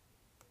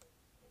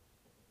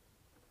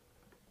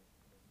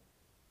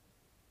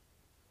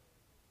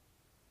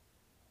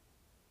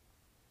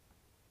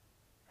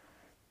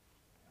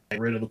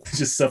rid of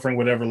just suffering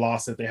whatever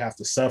loss that they have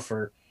to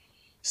suffer.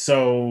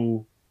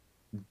 So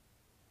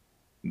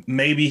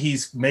maybe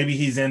he's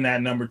in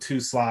that number 2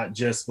 slot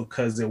just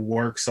because it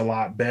works a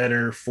lot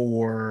better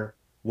for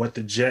what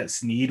the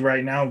Jets need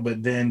right now.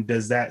 But then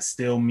does that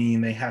still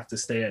mean they have to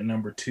stay at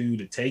number 2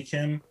 to take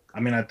him?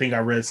 I think I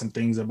read some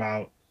things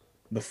about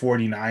the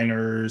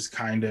 49ers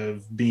kind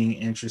of being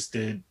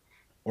interested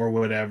or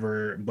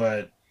whatever.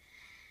 But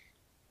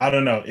I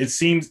don't know. It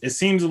seems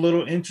a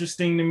little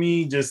interesting to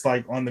me, just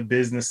like on the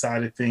business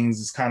side of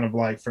things. It's kind of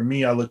like, for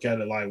me, I look at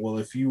it like, well,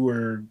 if you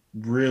were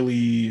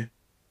really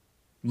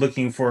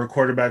looking for a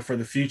quarterback for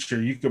the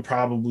future, you could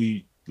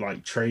probably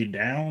like trade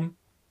down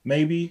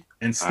maybe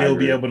and I still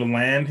be agree. able to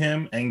land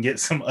him and get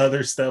some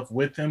other stuff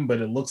with him.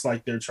 But it looks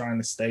like they're trying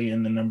to stay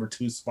in the number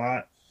 2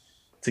 spot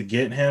to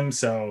get him.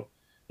 So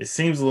it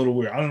seems a little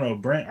weird. I don't know.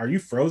 Brent, are you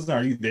frozen?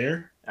 Are you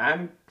there?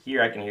 I'm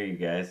here. I can hear you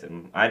guys.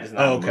 I just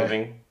Oh, not okay.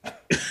 moving.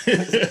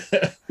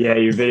 Yeah,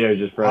 your video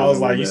just I frozen was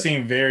a little like, you bit.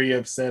 seem very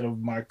upset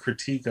of my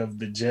critique of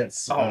the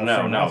Jets Oh no,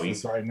 front no.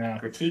 office You right now.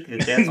 critique the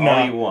Jets all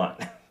No, you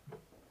want.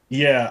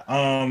 yeah.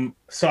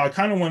 So I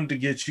kind of wanted to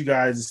get you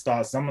guys'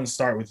 thoughts. I'm going to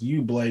start with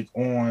you, Blake,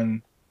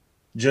 on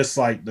just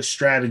like the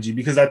strategy,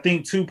 because I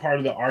think too, part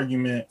of the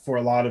argument for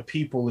a lot of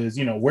people is,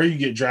 where you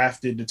get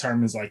drafted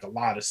determines like a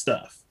lot of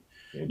stuff.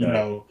 It You does.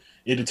 know,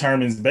 it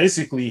determines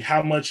basically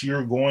how much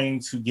you're going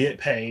to get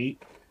paid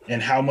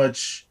and how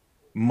much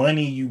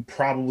money you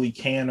probably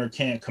can or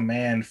can't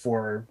command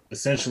for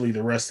essentially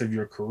the rest of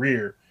your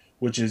career,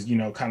 which is,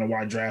 kind of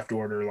why draft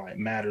order like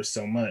matters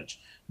so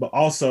much. But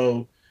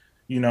also,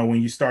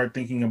 when you start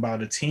thinking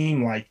about a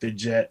team like the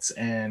Jets,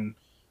 and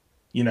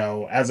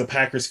as a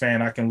Packers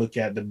fan, I can look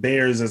at the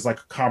Bears as like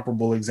a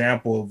comparable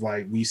example of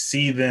like, we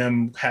see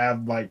them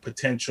have like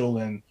potential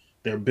and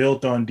they're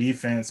built on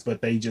defense,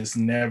 but they just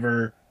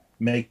never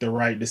make the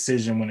right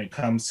decision when it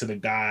comes to the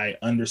guy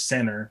under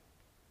center.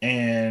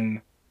 And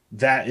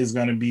that is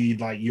going to be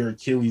like your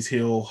Achilles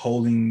heel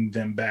holding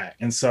them back.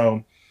 And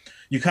so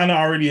you kind of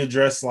already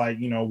addressed like,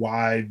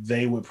 why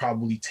they would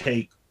probably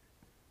take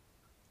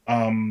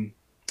um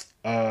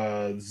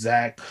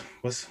Zach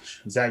what's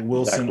Zach Zach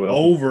Wilson Wilson.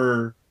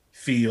 over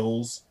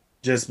Fields,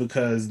 just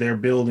because they're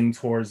building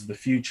towards the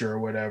future or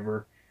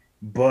whatever.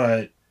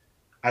 But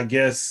I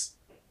guess,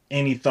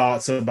 any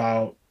thoughts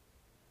about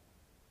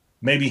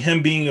maybe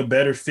him being a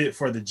better fit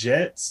for the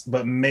Jets,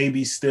 but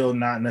maybe still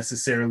not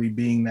necessarily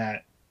being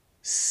that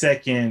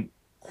second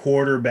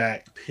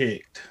quarterback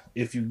picked,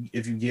 if you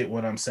get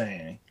what I'm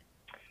saying.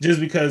 Just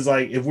because,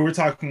 like, if we were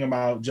talking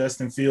about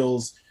Justin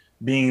Fields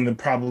being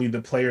probably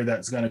the player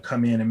that's going to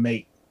come in and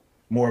make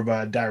more of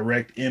a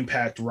direct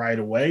impact right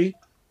away,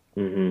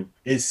 Mm-hmm.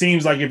 it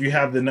seems like if you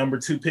have the number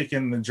 2 pick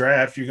in the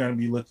draft, you're going to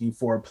be looking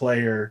for a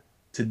player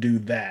to do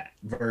that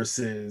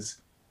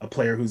versus a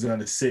player who's going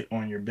to sit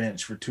on your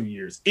bench for 2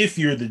 years. If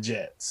you're the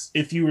Jets,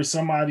 if you were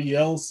somebody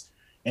else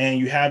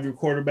and you have your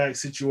quarterback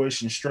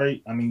situation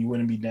straight, I mean, you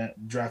wouldn't be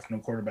drafting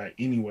a quarterback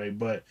anyway.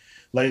 But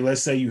like,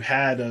 let's say you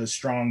had a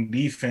strong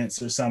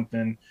defense or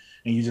something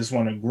and you just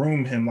want to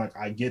groom him, like,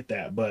 I get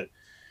that. But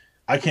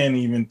I can't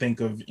even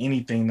think of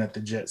anything that the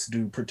Jets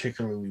do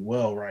particularly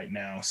well right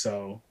now.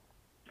 So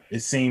it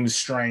seems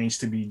strange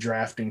to be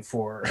drafting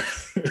for.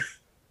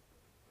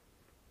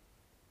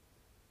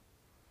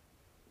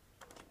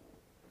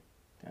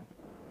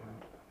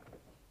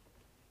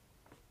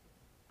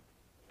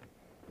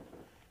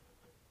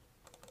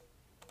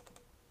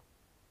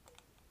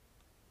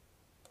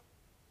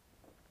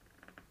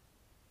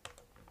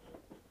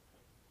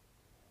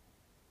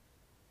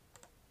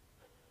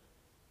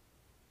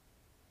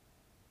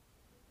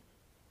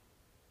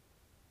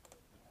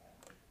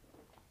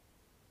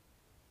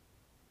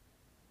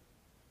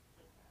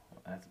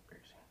 That's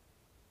embarrassing.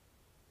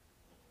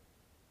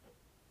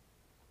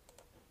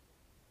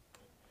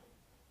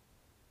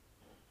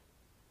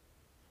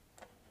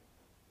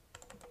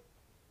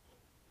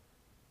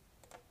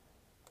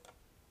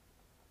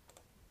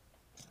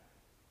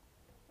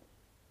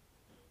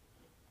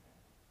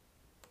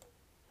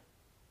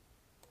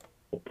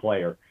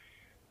 Player.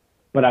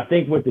 But I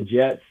think with the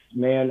Jets,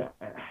 man,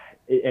 and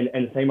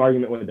the same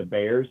argument with the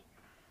Bears,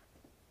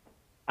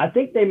 I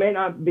think they may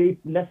not be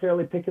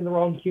necessarily picking the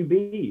wrong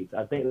QBs.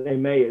 I think they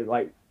may,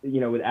 like,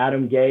 with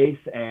Adam Gase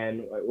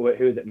and who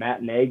is it,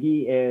 Matt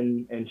Nagy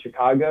in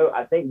Chicago.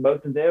 I think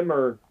both of them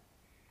are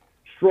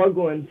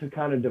struggling to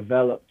kind of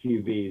develop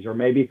QBs or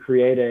maybe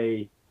create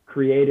a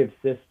creative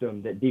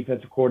system that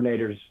defensive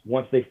coordinators,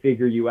 once they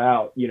figure you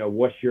out,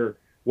 what's your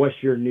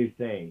new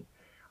thing.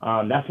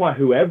 That's why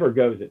whoever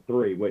goes at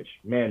 3, which,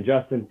 man,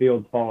 Justin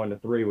Fields falling to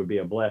 3 would be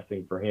a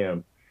blessing for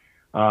him.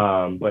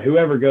 But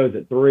whoever goes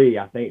at 3,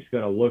 I think is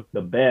going to look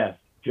the best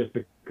just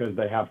because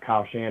they have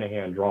Kyle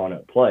Shanahan drawing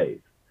up plays.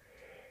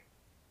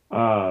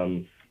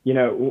 With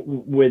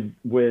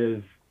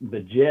the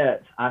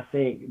Jets, I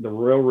think the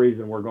real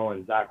reason we're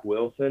going Zach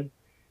Wilson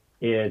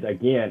is,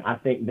 again, I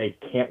think they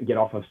can't get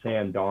off of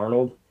Sam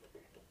Darnold.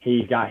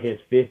 He's got his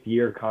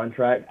 5th-year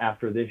contract.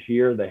 After this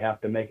year, they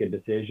have to make a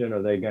decision.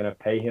 Are they going to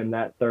pay him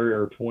that $30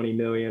 or $20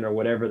 million or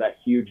whatever that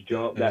huge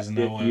jump There's that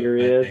no 5th way. year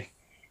is?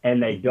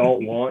 And they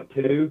don't want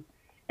to.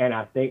 And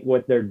I think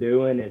what they're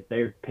doing is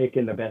they're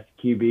picking the best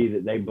QB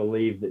that they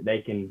believe that they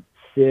can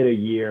sit a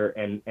year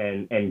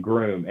and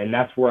groom. And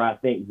that's where I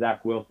think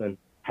Zach Wilson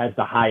has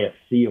the highest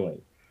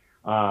ceiling.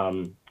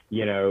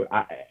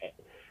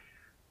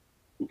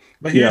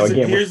 But here's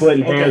again, we're here's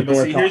splitting okay. hairs But when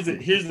we're see, here's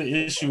talking.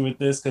 the issue with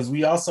this, because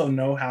we also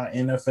know how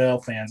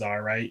NFL fans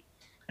are, right?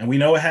 And we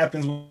know what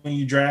happens when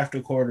you draft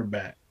a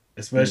quarterback,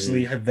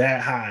 especially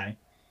that high.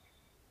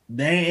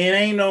 It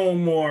ain't no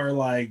more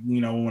like,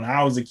 when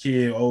I was a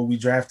kid, oh, we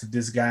drafted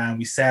this guy and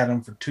we sat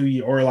him for 2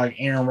 years, or like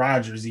Aaron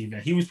Rodgers, even.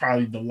 He was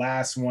probably the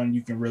last one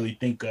you can really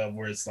think of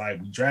where it's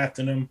like we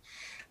drafted him,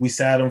 we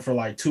sat him for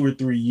like 2 or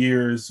 3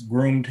 years,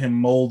 groomed him,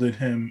 molded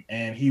him,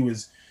 and he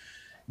was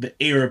the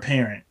heir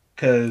apparent.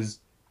 Because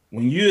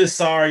when you're as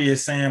sorry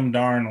as Sam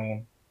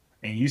Darnold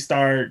and you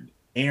start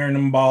airing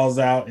them balls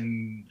out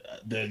and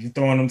you're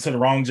throwing them to the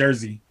wrong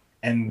jersey,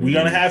 and we're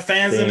gonna have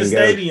fans in the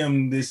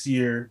stadium this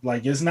year.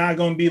 Like, it's not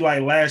gonna be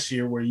like last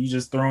year where you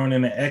just throwing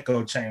in an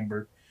echo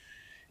chamber.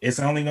 It's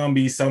only gonna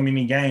be so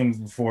many games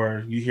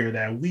before you hear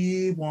that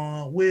 "We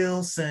want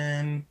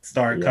Wilson"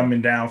 start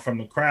coming down from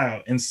the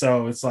crowd. And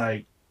so it's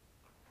like,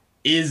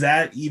 is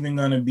that even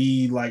gonna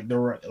be like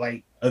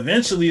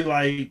eventually,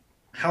 like,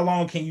 how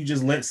long can you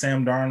just let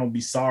Sam Darnold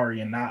be sorry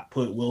and not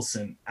put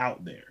Wilson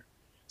out there?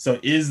 So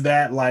is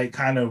that like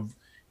kind of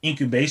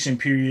incubation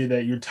period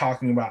that you're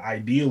talking about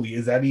ideally?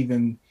 Is that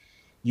even,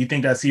 you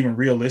think that's even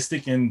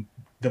realistic in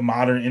the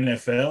modern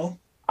NFL?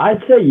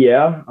 I'd say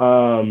yeah.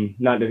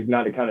 Not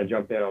to kind of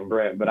jump in on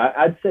Brent, but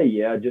I'd say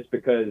yeah, just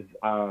because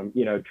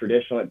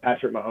traditionally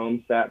Patrick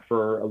Mahomes sat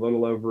for a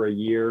little over a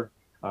year.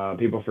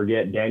 People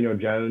forget Daniel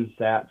Jones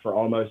sat for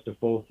almost a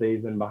full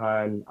season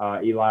behind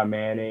Eli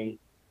Manning.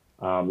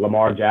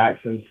 Lamar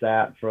Jackson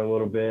sat for a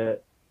little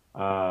bit.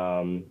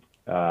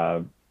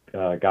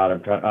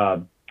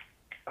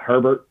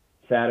 Herbert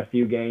sat a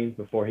few games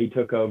before he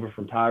took over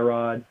from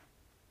Tyrod.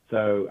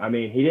 So, I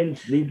mean, he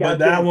didn't. These guys. But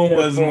that one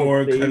was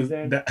more because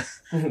that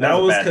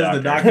was because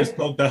the doctors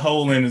poked a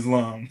hole in his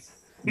lungs.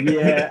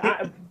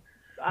 Yeah,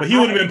 but he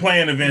would have been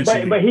playing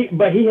eventually.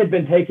 But he had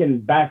been taking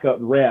backup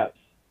reps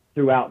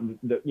throughout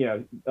the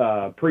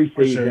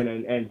preseason, sure.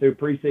 and through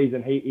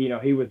preseason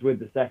he was with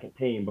the second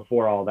team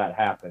before all that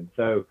happened.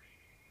 So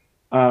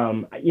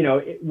when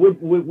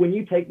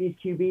you take these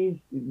QBs,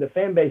 the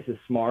fan base is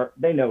smart.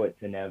 They know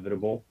it's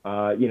inevitable.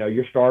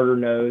 Your starter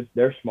knows,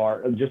 they're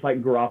smart. Just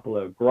like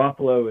Garoppolo.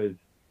 Garoppolo is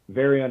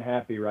very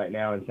unhappy right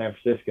now in San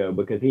Francisco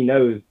because he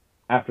knows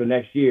after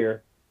next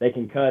year they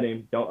can cut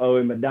him, don't owe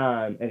him a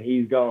dime, and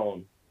he's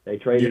gone. They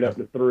traded up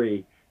to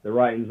 3. The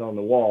writing's on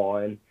the wall.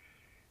 And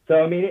so,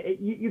 I mean,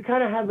 you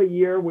kind of have a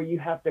year where you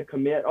have to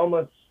commit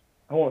almost,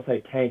 I won't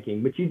say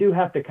tanking, but you do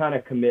have to kind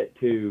of commit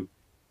to,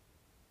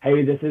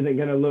 hey, this isn't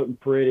going to look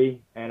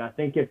pretty. And I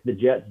think if the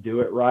Jets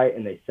do it right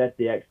and they set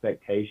the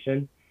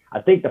expectation, I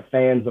think the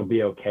fans will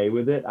be okay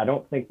with it. I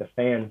don't think the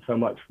fans so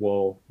much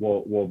will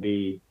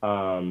be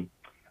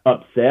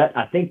upset.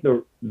 I think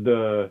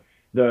the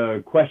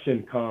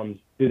question comes,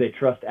 do they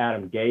trust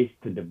Adam Gase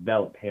to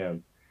develop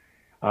him?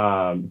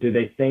 Do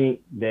they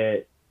think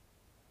that,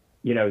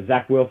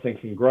 Zach Wilson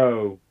can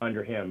grow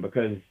under him?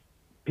 Because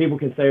people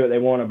can say what they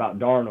want about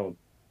Darnold.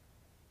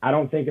 I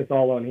don't think it's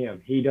all on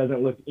him. He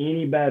doesn't look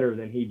any better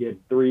than he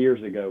did 3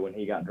 years ago when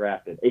he got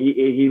drafted.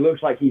 He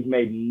looks like he's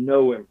made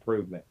no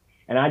improvement.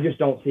 And I just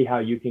don't see how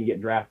you can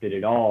get drafted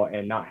at all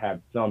and not have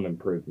some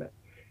improvement.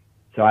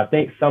 So I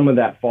think some of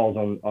that falls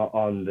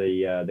on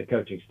the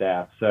coaching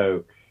staff.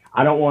 So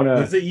I don't want to.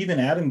 Is it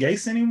even Adam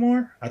Gase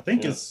anymore? I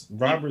think it's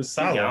Robert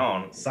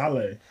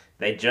Saleh.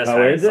 They just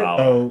hired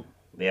Saleh.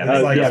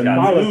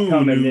 Saleh's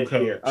coming this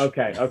year.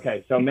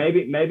 Okay. So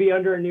maybe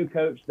under a new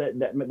coach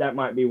that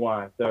might be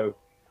why. So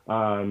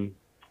I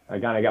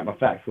kind of got my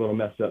facts a little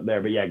messed up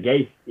there, but yeah,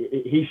 Gase,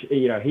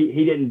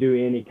 he didn't do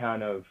any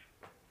kind of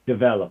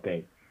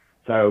developing.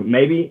 So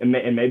maybe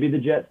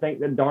the Jets think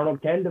that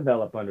Darnold can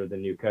develop under the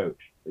new coach.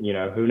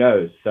 Who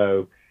knows?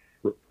 So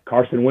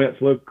Carson Wentz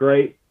looked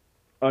great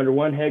under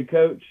one head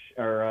coach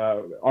or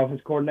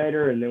offense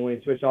coordinator, and then when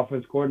he switched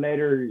offense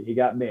coordinator, he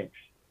got benched.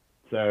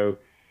 So,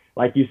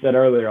 like you said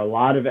earlier, a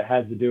lot of it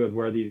has to do with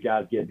where these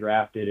guys get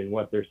drafted and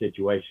what their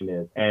situation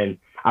is. And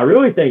I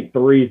really think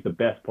 3 is the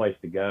best place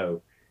to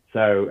go.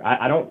 So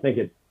I don't think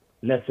it's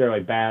necessarily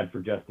bad for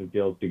Justin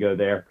Fields to go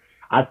there.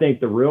 I think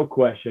the real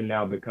question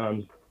now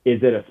becomes,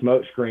 is it a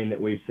smokescreen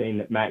that we've seen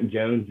that Mac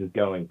Jones is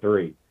going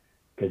 3?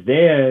 Because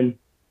then,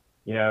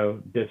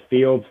 does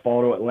Fields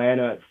fall to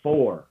Atlanta at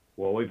 4?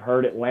 Well, we've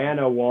heard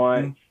Atlanta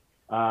wants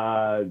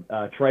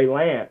Trey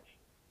Lance.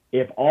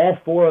 If all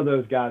 4 of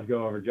those guys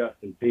go over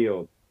Justin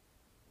Fields,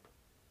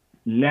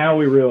 now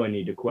we really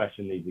need to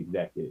question these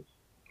executives.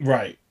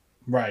 Right.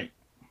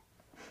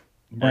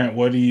 Brent,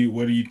 what do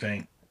you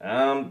think?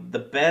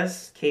 The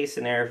best case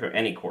scenario for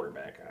any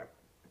quarterback,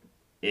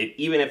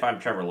 even if I'm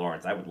Trevor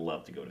Lawrence, I would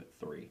love to go to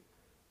 3,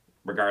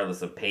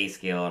 regardless of pay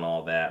scale and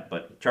all that.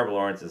 But Trevor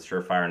Lawrence is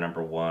surefire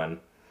number 1.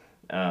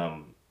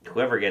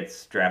 Whoever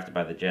gets drafted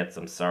by the Jets,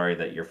 I'm sorry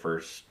that your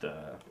first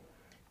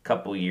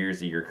couple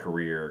years of your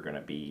career are going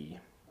to be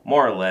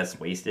more or less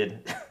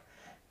wasted.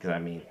 Because, I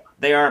mean,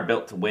 they aren't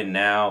built to win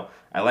now.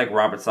 I like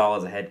Robert Saleh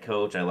as a head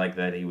coach. I like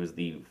that he was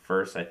the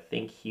first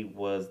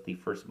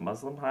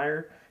Muslim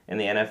hire in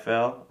the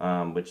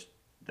NFL, which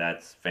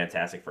that's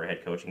fantastic for a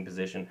head coaching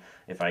position.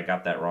 If I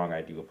got that wrong,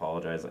 I do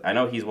apologize. I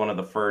know he's one of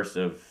the first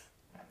of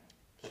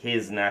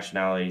his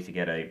nationality to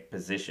get a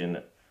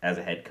position as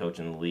a head coach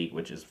in the league,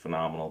 which is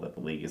phenomenal that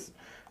the league is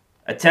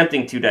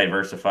attempting to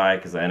diversify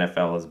because the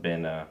NFL has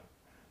been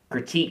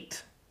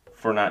critiqued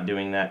for not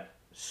doing that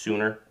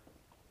sooner.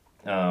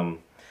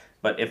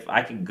 But if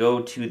I could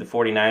go to the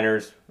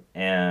 49ers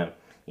and,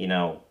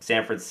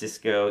 San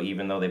Francisco,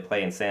 even though they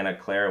play in Santa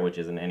Clara, which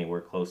isn't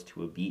anywhere close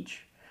to a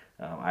beach,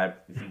 if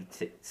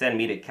you send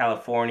me to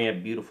California,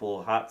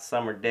 beautiful hot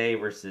summer day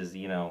versus,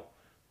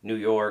 New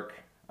York,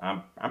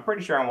 I'm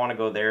pretty sure I want to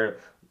go there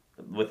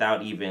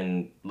without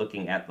even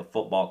looking at the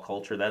football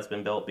culture that's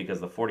been built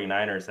because the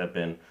 49ers have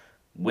been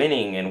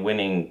winning and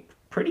winning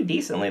pretty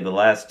decently the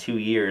last 2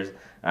 years.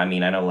 I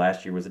mean, I know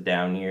last year was a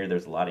down year.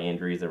 There's a lot of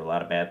injuries. There were a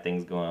lot of bad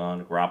things going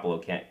on.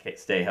 Garoppolo can't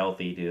stay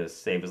healthy to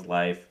save his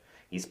life.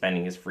 He's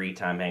spending his free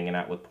time hanging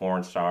out with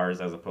porn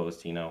stars as opposed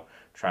to,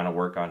 trying to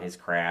work on his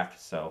craft.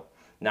 So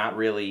not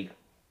really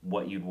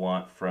what you'd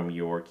want from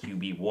your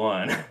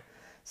QB1.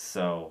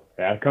 So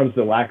that comes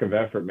to lack of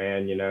effort,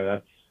 man.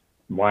 That's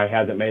why he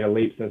hasn't made a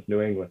leap since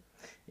New England.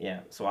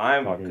 Yeah, so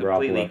I'm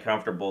completely Garoppolo.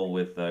 comfortable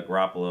with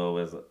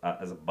Garoppolo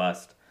as a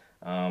bust.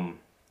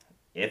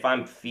 If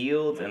I'm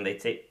Fields and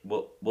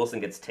Wilson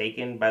gets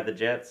taken by the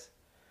Jets,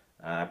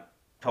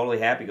 totally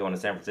happy going to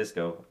San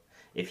Francisco.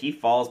 If he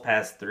falls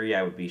past 3,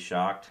 I would be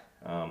shocked.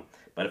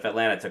 But if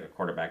Atlanta took a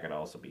quarterback, I'd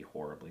also be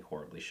horribly,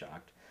 horribly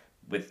shocked.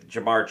 With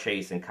Jamar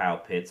Chase and Kyle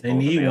Pitts both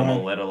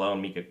available, let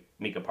alone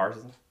Mika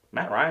Parsons,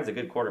 Matt Ryan's a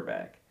good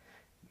quarterback.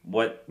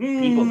 What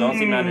people don't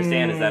seem to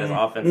understand is that his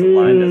offensive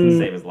line doesn't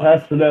save his life.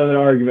 That's another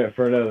argument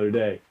for another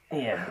day.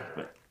 Yeah,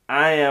 but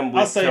I am.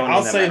 I'll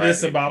say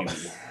this about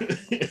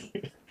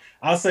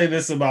I'll say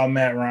this about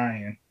Matt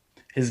Ryan.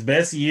 His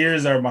best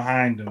years are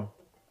behind him.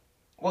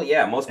 Well,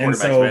 yeah, most quarterbacks. And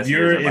so if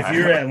you're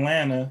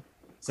Atlanta,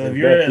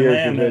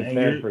 and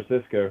San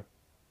Francisco,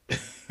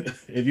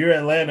 if you're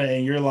Atlanta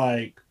and you're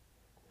like,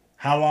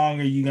 how long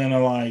are you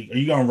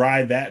gonna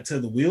ride that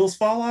till the wheels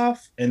fall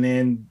off and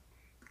then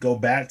go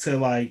back to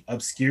like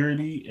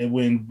obscurity? And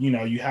when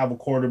you have a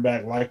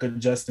quarterback like a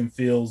Justin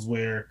Fields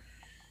where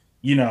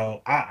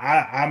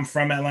I'm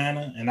from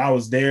Atlanta and I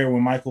was there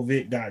when Michael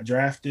Vick got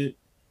drafted,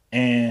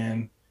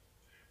 and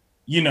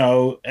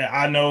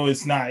I know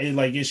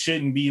it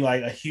shouldn't be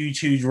like a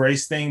huge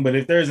race thing, but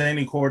if there's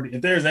any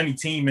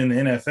team in the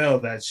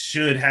NFL that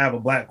should have a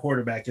black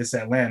quarterback, it's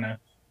Atlanta.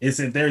 It's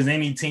if there's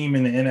any team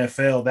in the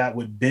NFL that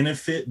would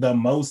benefit the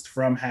most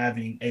from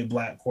having a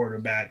black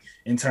quarterback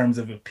in terms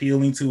of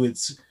appealing to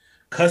its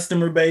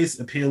customer base,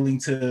 appealing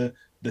to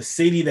the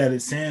city that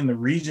it's in, the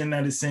region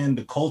that it's in,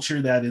 the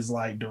culture that is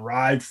like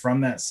derived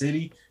from that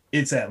city,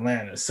 it's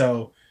Atlanta.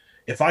 So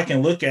if I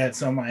can look at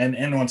someone,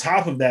 and on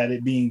top of that,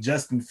 it being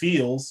Justin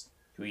Fields,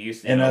 who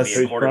used to be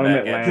a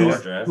quarterback at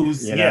Georgia,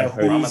 who's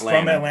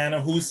from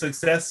Atlanta, who's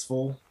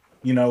successful,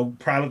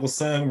 prodigal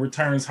son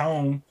returns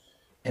home,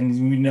 and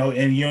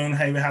and you don't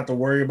even have to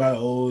worry about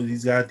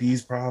he's got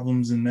these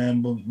problems and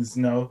then, but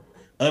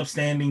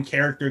upstanding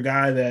character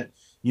guy that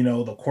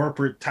the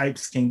corporate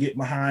types can get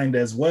behind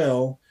as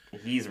well.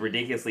 He's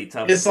ridiculously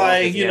tough. It's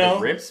like he had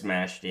his ribs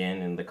smashed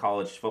in the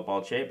college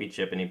football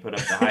championship, and he put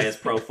up the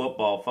highest pro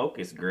football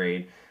focus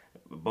grade,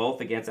 both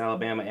against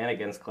Alabama and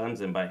against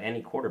Clemson by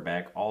any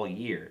quarterback all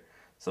year.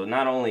 So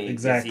not only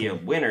is he a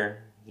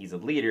winner, he's a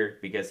leader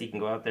because he can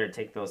go out there and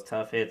take those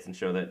tough hits and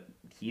show that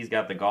he's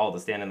got the gall to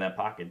stand in that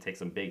pocket and take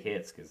some big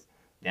hits because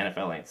the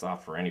NFL ain't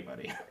soft for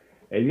anybody.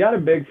 He's got a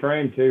big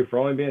frame too for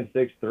only being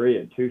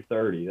 6'3" at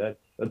 230.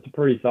 That's a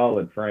pretty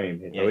solid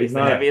frame. Yeah, so he's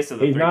not the heaviest of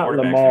the three quarterbacks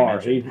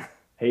Lamar. we mentioned.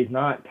 He's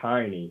not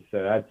tiny,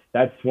 so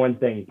that's one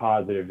thing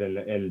positive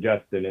in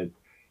Justin is,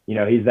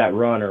 he's that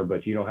runner,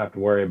 but you don't have to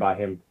worry about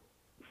him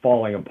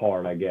falling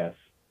apart, I guess,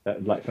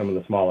 like some of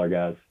the smaller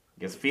guys.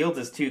 Because Fields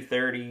is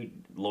 230,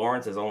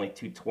 Lawrence is only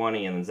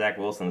 220, and then Zach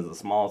Wilson is the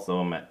small, so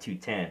I'm at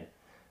 210.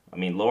 I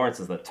mean, Lawrence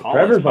is the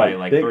tallest by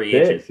like 3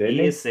 inches.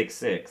 He is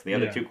 6'6". The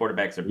other two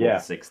quarterbacks are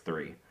both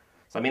 6'3".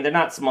 So, I mean, they're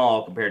not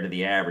small compared to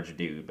the average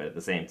dude, but at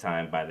the same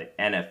time, by the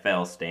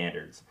NFL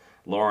standards,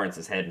 Lawrence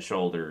is head and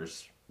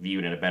shoulders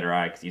viewed in a better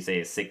eye because you say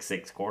a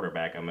 6'6"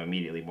 quarterback, I'm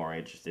immediately more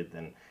interested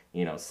than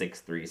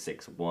 6'3",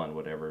 6'1",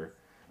 whatever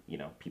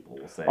people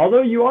will say.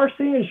 Although you are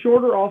seeing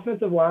shorter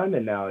offensive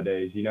linemen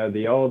nowadays.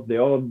 The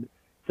old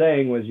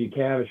saying was you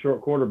can't have a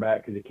short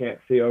quarterback because you can't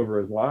see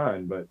over his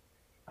line. But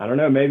I don't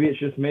know, maybe it's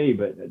just me,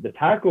 but the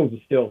tackles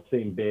still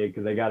seem big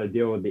because they got to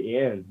deal with the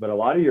ends. But a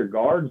lot of your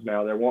guards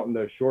now, they're wanting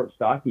those short,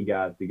 stocky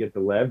guys to get the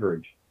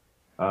leverage.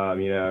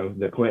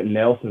 The Quentin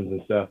Nelsons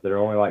and stuff that are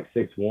only like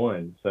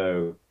 6'1".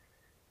 So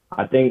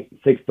I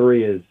think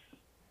 6'3" is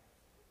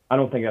 – I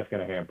don't think that's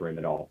going to hamper him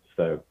at all.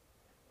 So.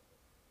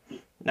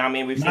 No, I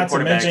mean, we've seen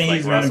quarterbacks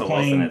like Russell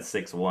Wilson at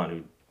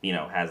 6'1", who,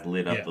 has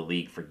lit up the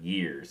league for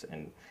years.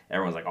 And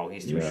everyone's like, oh,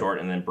 he's too short.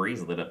 And then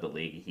Breeze lit up the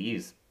league.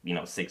 He's,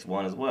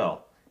 6'1" as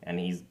well. And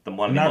he's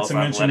one of the most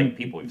athletic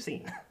people we've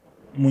seen.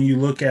 When you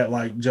look at,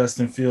 like,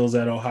 Justin Fields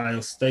at Ohio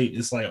State,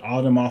 it's like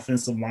all them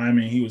offensive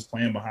linemen he was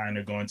playing behind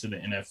are going to the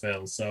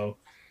NFL. So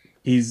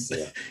he's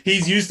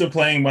used to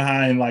playing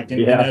behind, like, an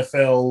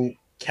NFL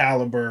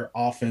caliber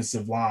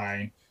offensive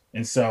line.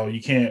 And so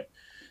you can't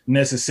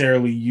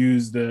necessarily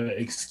use the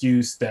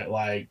excuse that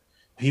like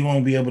he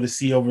won't be able to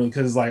see over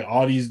because like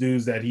all these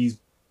dudes that he's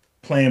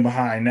playing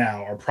behind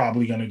now are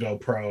probably going to go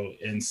pro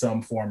in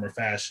some form or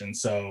fashion.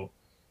 So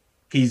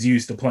he's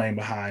used to playing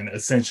behind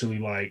essentially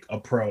like a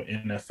pro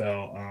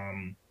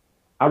NFL.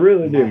 I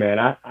really do, man.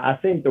 I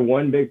think the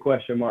one big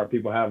question mark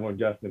people have on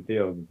Justin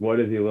Fields is what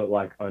does he look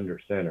like under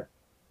center?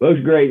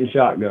 Looks great in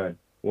shotgun.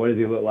 What does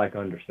he look like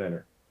under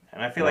center?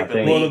 And I feel like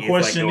the league is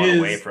like going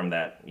away from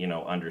that,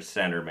 under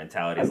center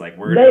mentality. It's like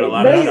we're doing a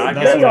lot of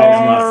shotgun, a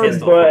lot of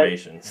pistol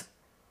formations.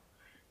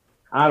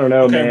 I don't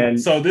know, man.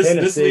 So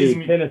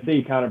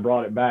Tennessee kind of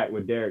brought it back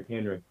with Derrick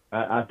Henry.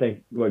 I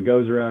think what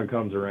goes around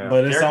comes around.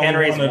 But it's Derrick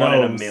Henry's one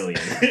in a million.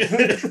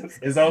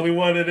 It's only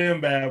one of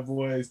them bad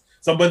boys.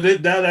 So, but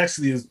that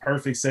actually is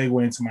perfect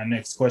segue into my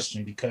next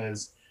question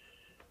because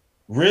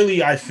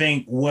really, I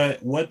think what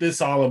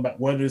it's all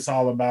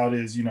about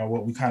is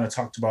what we kind of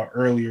talked about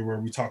earlier, where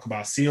we talk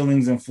about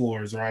ceilings and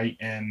floors, right?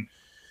 And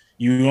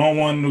you don't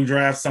want to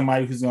draft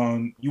somebody who's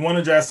going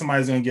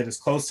to get as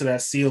close to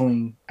that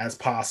ceiling as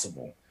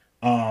possible.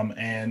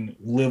 And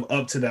live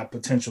up to that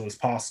potential as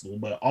possible.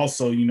 But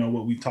also,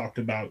 what we talked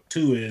about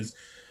too is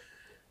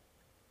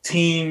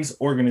teams,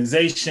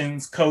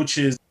 organizations,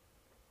 coaches.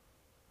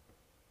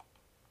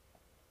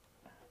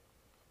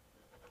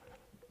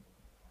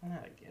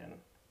 Not again.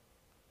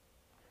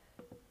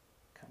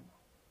 Come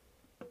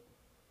on.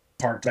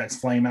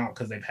 Quarterbacks flame out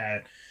because they've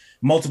had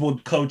multiple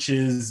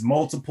coaches,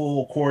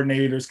 multiple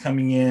coordinators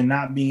coming in,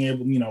 not being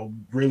able,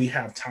 really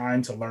have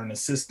time to learn a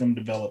system,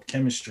 develop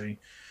chemistry.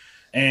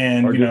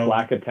 And or just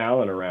lack of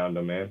talent around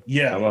them, man.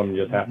 Yeah, some of them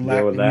just have to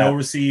deal with that. No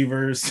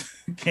receivers,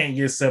 can't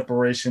get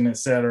separation,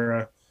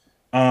 etc.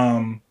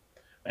 And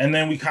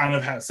then we kind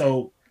of have.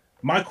 So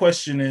my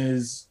question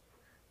is,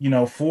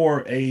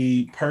 for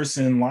a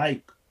person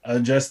like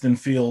Justin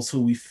Fields,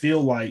 who we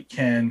feel like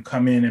can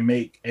come in and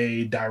make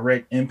a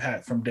direct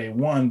impact from day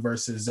one,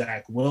 versus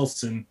Zach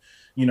Wilson,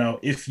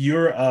 if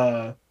you're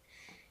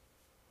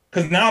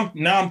because now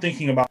I'm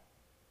thinking about.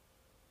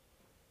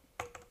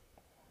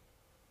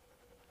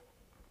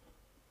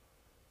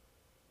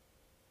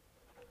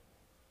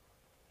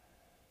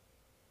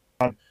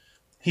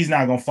 He's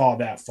not going to fall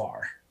that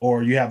far.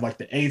 Or you have like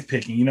the 8th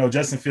picking.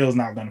 Justin Fields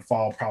not going to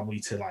fall probably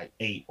to like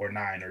 8 or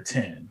 9 or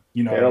 10.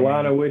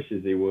 Carolina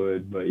wishes he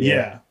would, but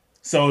yeah.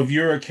 So if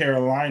you're a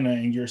Carolina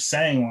and you're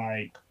saying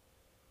like,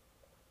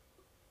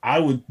 I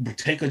would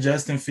take a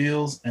Justin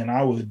Fields and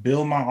I would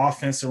build my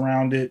offense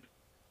around it.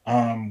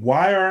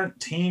 Why aren't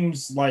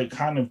teams like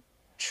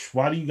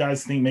why do you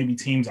guys think maybe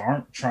teams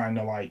aren't trying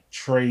to like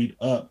trade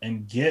up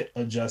and get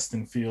a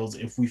Justin Fields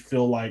if we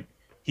feel like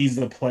he's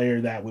the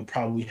player that would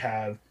probably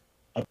have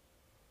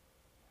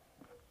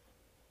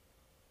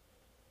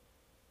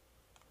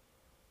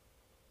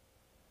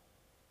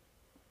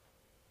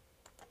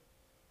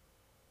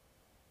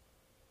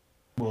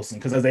Wilson,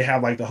 because they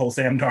have like the whole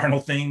Sam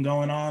Darnold thing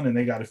going on and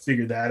they got to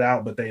figure that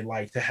out, but they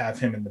like to have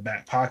him in the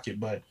back pocket.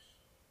 But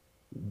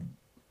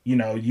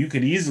you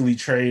could easily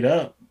trade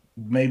up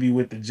maybe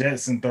with the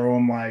Jets and throw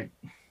them like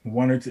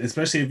one or two,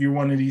 especially if you're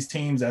one of these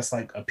teams that's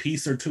like a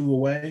piece or two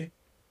away.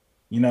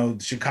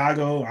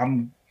 Chicago,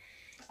 I'm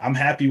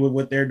happy with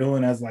what they're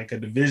doing as like a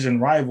division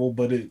rival,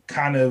 but it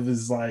kind of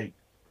is like,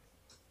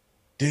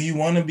 do you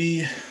want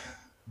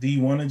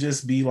to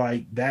just be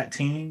like that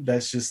team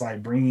that's just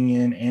like bringing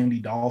in Andy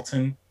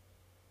Dalton,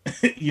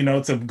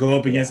 to go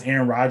up against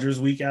Aaron Rodgers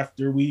week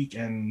after week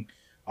and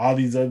all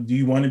these other, do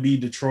you want to be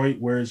Detroit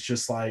where it's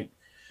just like,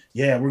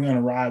 yeah, we're going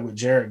to ride with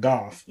Jared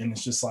Goff. And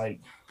it's just like,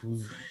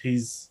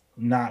 he's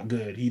not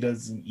good. He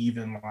doesn't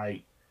even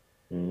like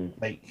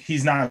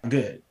he's not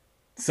good.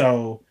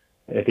 So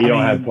if he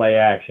don't have play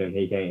action,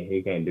 he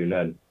can't do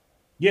nothing.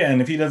 Yeah,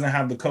 and if he doesn't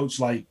have the coach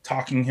like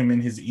talking him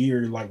in his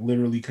ear, like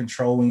literally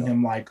controlling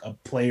him like a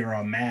player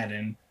on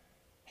Madden,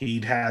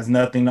 he has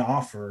nothing to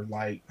offer.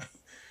 Like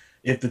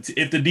if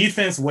the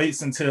defense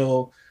waits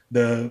until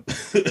the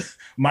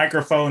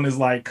microphone is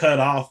like cut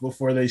off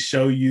before they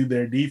show you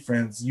their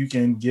defense, you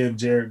can give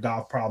Jared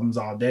Goff problems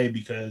all day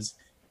because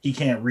he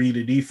can't read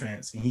a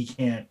defense and he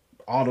can't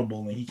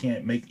audible and he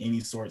can't make any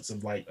sorts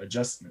of like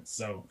adjustments.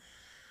 So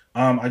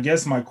I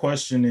guess my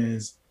question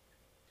is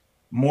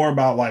more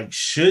about like,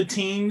 should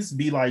teams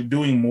be like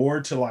doing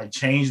more to like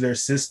change their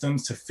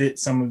systems to fit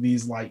some of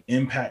these like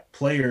impact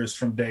players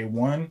from day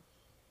one?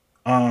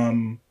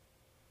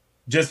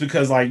 Just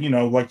because like,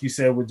 like you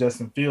said with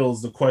Justin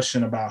Fields, the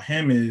question about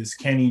him is,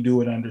 can he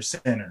do it under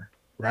center?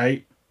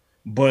 Right.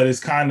 But it's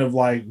kind of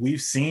like,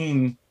 we've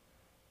seen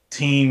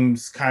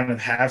teams kind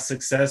of have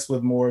success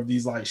with more of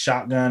these like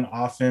shotgun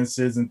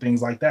offenses and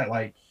things like that.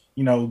 Like,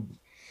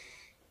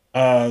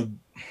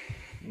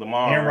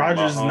 Lamar, Aaron Rodgers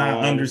Mahomes, is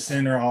not under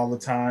center all the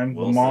time.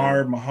 Wilson.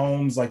 Lamar,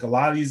 Mahomes, like a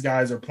lot of these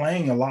guys are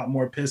playing a lot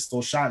more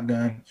pistol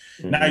shotgun.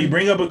 Mm-hmm. Now you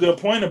bring up a good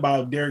point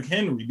about Derrick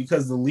Henry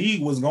because the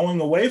league was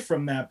going away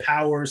from that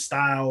power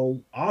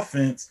style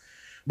offense.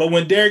 But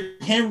when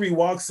Derrick Henry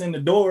walks in the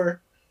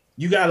door,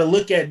 you got to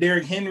look at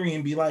Derrick Henry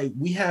and be like,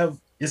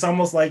 it's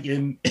almost like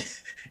in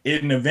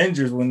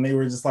Avengers when they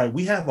were just like,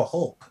 we have a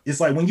Hulk. It's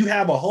like when you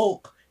have a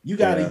Hulk, You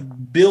got to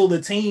build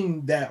a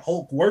team that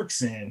Hulk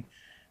works in.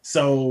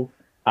 So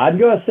I'd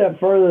go a step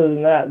further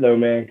than that, though,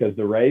 man, because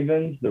the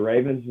Ravens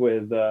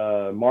with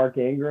Mark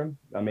Ingram.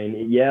 I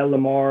mean, yeah,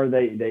 Lamar,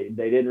 they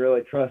didn't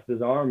really trust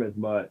his arm as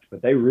much,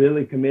 but they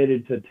really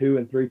committed to 2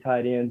 and 3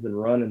 tight ends and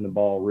running the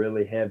ball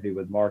really heavy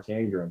with Mark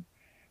Ingram.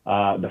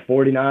 The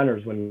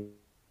 49ers, when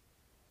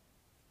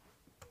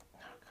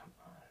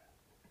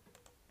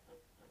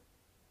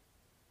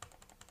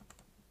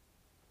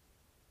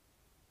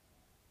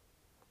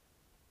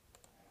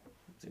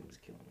Zoom is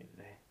killing me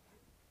today.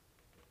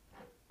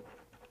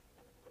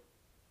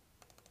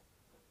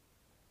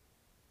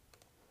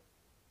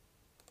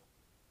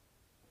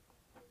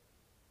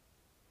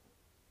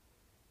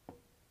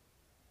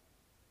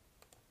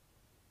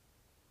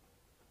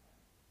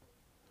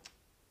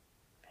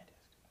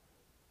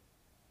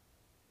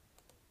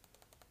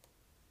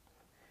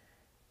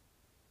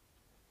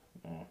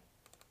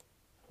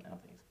 Now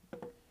things.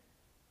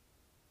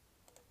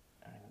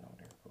 I don't even know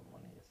what airport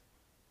one is.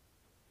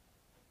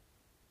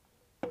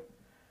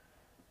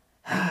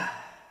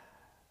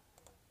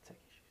 Tech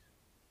issues.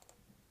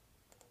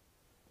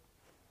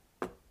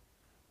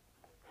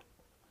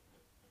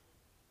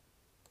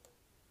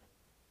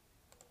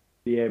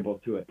 be able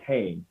to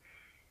attain.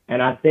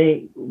 And I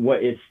think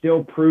what is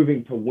still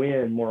proving to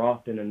win more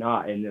often than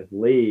not in this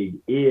league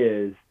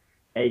is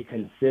a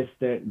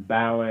consistent,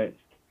 balanced,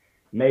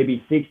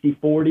 maybe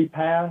 60-40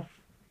 pass,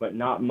 but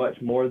not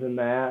much more than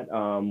that,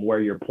 where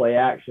your play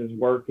action's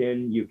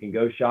working. You can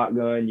go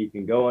shotgun, you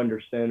can go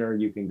under center,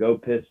 you can go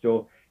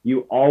pistol.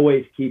 You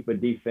always keep a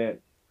defense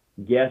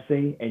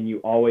guessing, and you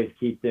always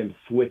keep them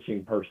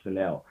switching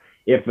personnel.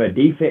 If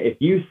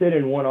you sit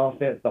in one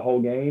offense the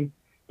whole game,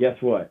 guess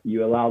what?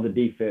 You allow the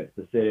defense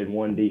to sit in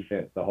one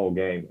defense the whole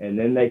game, and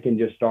then they can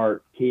just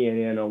start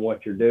keying in on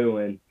what you're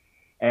doing.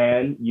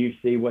 And you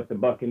see what the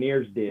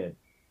Buccaneers did.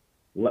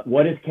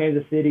 What is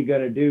Kansas City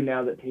going to do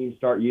now that teams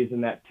start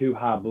using that too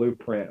high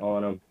blueprint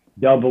on them,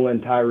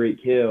 doubling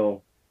Tyreek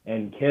Hill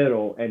and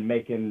Kittle and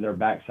making their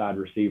backside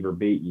receiver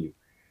beat you?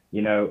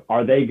 You know,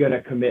 are they going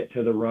to commit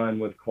to the run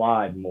with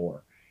Clyde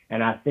more?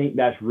 And I think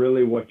that's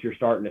really what you're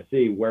starting to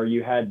see, where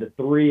you had the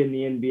 3 in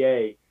the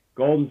NBA.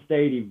 Golden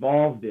State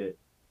evolved it,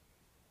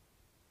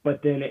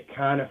 but then it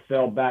kind of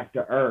fell back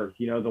to earth.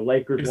 You know, the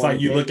Lakers. It's like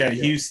you look at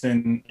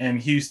Houston,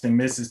 and Houston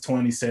misses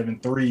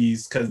 27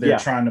 threes because they're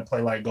trying to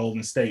play like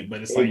Golden State,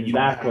 but it's like you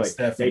don't have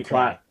Steph. They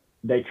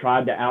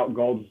tried to out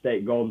Golden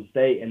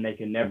State, and they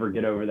can never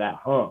get over that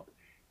hump.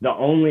 The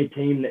only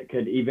team that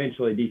could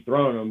eventually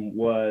dethrone them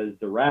was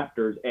the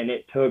Raptors, and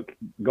it took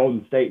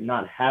Golden State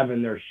not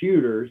having their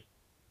shooters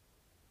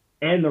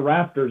and the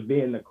Raptors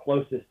being the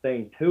closest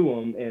thing to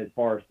them as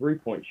far as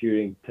three-point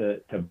shooting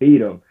to beat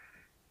them.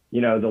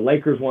 You know, the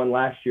Lakers won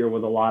last year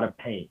with a lot of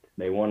paint.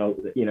 They want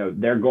to, you know,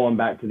 they're going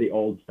back to the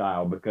old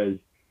style because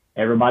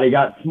everybody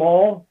got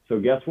small. So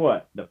guess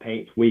what? The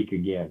paint's weak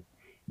again.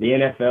 The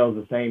NFL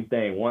is the same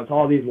thing. Once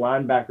all these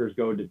linebackers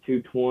go to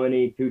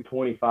 220,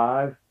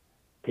 225,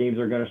 teams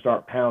are going to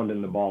start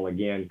pounding the ball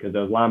again because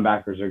those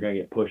linebackers are going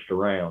to get pushed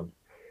around.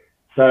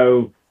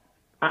 So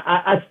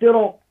I still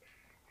don't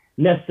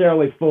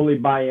necessarily fully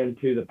buy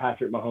into the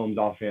Patrick Mahomes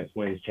offense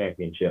wins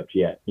championships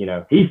yet. You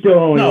know, he's still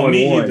only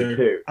won one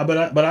too.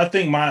 But I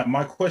think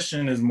my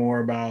question is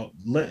more about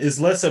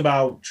less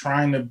about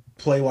trying to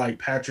play like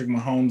Patrick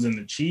Mahomes and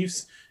the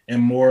Chiefs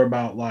and more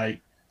about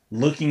like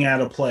looking at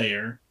a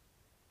player,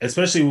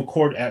 especially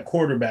with at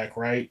quarterback,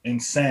 right,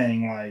 and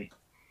saying like,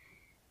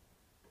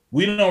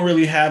 we don't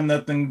really have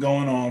nothing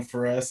going on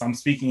for us. I'm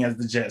speaking as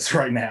the Jets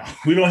right now.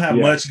 We don't have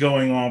much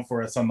going on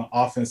for us on the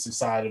offensive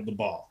side of the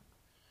ball.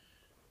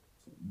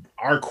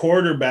 Our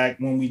quarterback,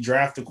 when we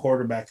draft a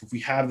quarterback, if we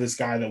have this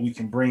guy that we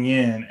can bring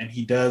in and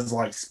he does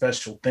like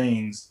special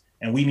things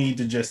and we need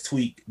to just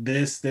tweak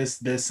this,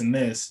 and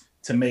this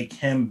to make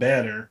him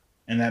better,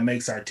 and that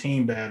makes our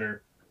team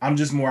better. I'm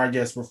just more, I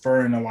guess,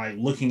 referring to like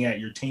looking at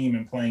your team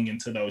and playing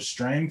into those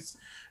strengths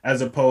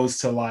as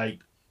opposed to like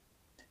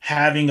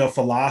having a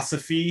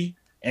philosophy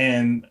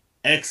and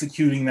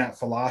executing that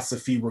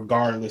philosophy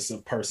regardless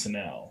of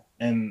personnel.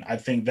 And I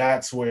think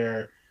that's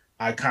where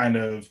I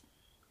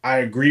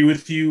agree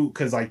with you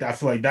because like I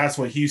feel like that's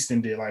what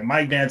Houston did. Like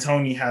Mike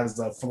D'Antoni has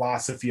a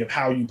philosophy of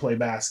how you play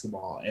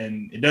basketball,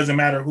 and it doesn't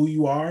matter who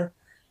you are,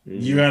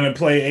 you're gonna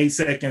play 8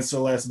 seconds or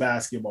less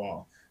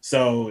basketball.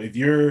 So if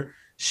you're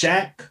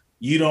Shaq,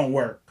 you don't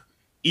work,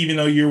 even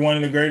though you're one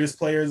of the greatest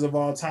players of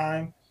all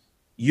time.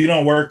 You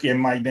don't work in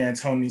Mike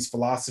D'Antoni's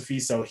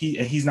philosophy, so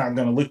he's not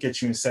gonna look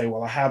at you and say,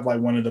 "Well, I have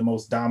like one of the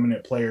most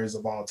dominant players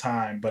of all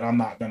time, but I'm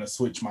not gonna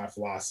switch my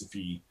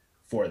philosophy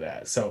for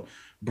that." So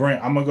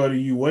Brent, I'm gonna go to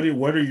you. What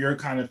are your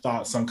kind of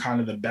thoughts on kind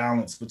of the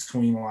balance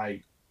between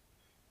like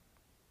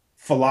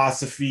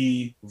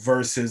philosophy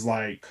versus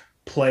like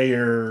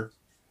player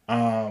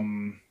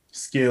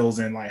skills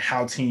and like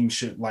how teams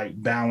should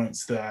like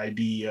balance the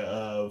idea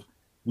of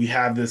we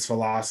have this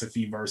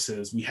philosophy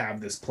versus we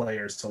have this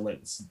player, so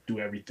let's do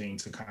everything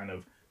to kind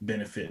of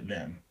benefit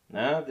them.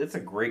 No, it's a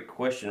great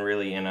question,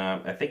 really, and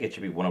I think it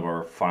should be one of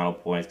our final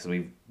points because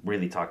we've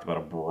really talked about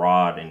a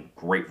broad and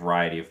great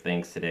variety of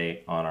things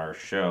today on our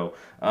show.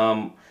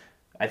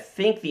 I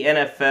think the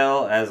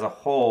NFL as a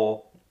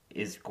whole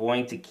is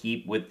going to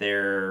keep with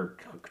their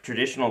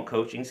traditional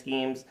coaching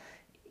schemes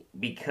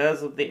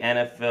because of the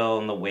NFL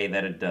and the way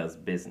that it does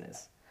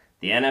business.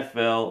 The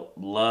NFL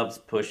loves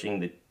pushing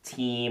the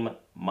team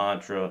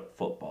mantra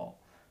football.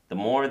 The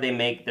more they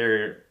make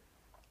their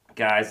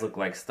guys look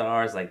like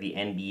stars, like the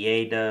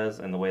NBA does,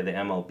 and the way the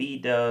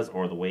MLB does,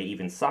 or the way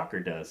even soccer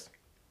does,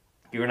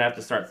 you're gonna have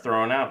to start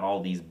throwing out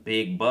all these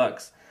big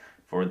bucks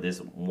for this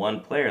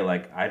one player.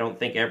 Like, I don't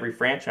think every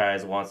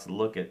franchise wants to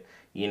look at,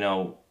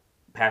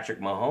 Patrick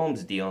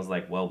Mahomes' deal and is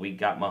like, well, we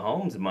got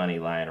Mahomes money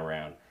lying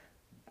around.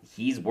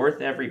 He's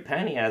worth every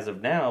penny as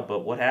of now, but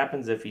what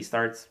happens if he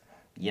starts,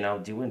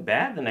 doing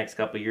bad the next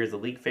couple of years? The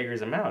league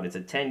figures him out. It's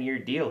a 10-year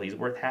deal. He's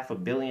worth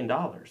 $500 million.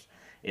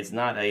 It's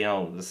not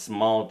a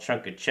small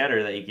chunk of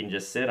cheddar that you can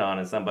just sit on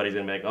and somebody's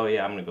gonna be like, oh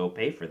yeah, I'm gonna go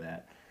pay for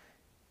that.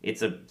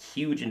 It's a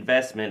huge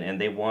investment, and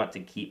they want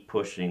to keep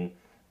pushing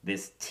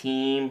this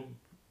team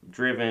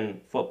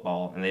driven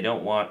football, and they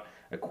don't want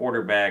a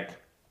quarterback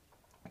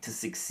to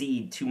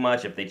succeed too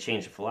much if they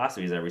change the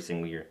philosophies every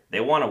single year.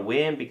 They want to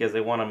win because they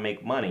want to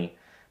make money,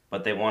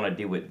 but they want to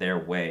do it their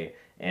way.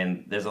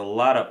 And there's a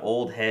lot of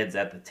old heads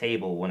at the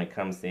table when it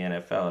comes to the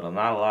NFL.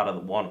 Not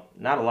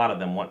a lot of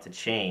them want to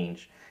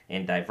change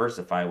and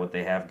diversify what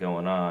they have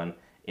going on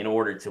in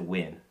order to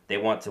win. They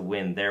want to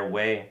win their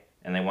way,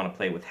 and they want to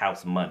play with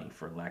house money,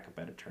 for lack of a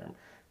better term.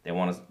 They don't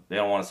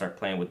want to start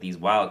playing with these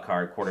wild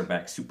card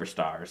quarterback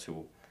superstars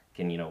who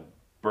can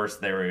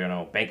burst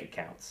their bank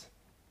accounts.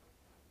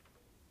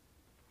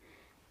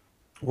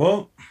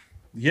 Well,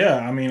 yeah,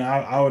 I mean,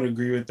 I would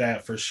agree with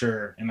that for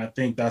sure. And I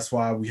think that's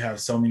why we have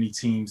so many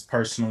teams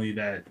personally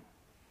that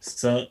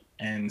suck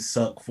and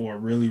suck for a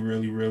really,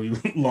 really, really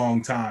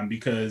long time,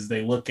 because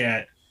they look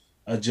at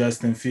a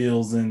Justin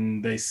Fields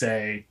and they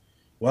say,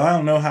 well, I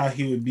don't know how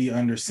he would be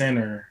under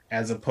center,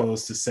 as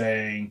opposed to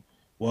saying,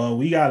 well,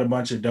 we got a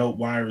bunch of dope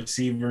wide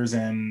receivers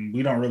and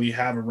we don't really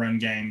have a run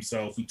game.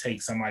 So if we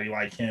take somebody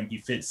like him, he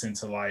fits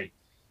into like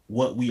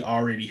what we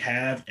already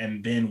have,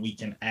 and then we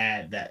can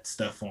add that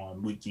stuff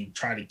on. We can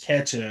try to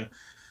catch a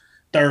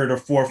third or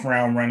fourth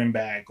round running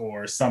back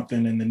or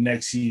something in the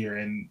next year.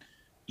 And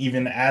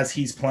even as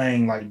he's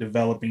playing, like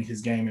developing his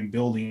game and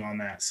building on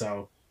that.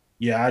 So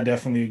yeah, I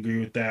definitely agree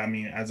with that. I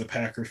mean, as a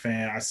Packer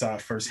fan, I saw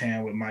it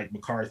firsthand with Mike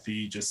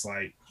McCarthy. Just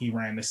like he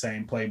ran the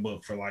same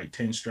playbook for like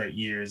 10 straight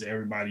years.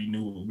 Everybody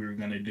knew what we were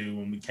going to do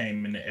when we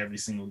came into every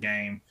single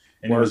game.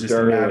 And it was just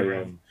a matter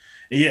of,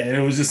 yeah,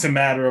 it was just a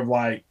matter of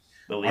like,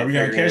 are we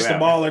going to catch the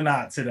ball or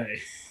not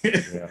today?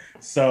 Yeah.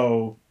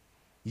 So,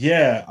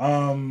 yeah.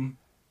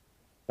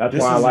 That's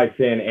why I like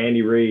saying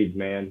Andy Reid,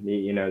 man.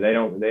 They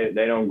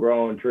don't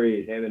grow on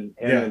trees. Him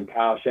and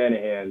Kyle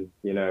Shanahan,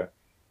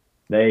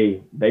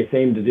 they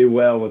seem to do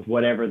well with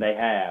whatever they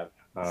have.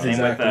 Same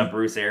with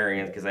Bruce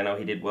Arians, because I know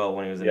he did well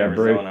when he was in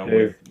Arizona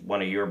with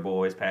one of your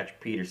boys, Patrick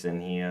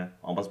Peterson. He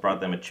almost brought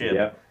them a chip.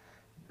 Yeah.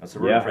 That's a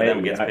room for them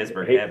against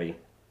Pittsburgh heavy.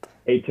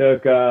 He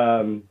took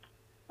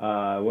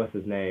what's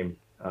his name?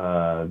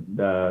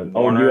 The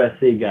old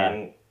USC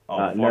guy. No,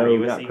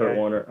 USC not Kurt guy?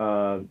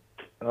 Warner.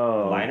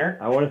 Liner?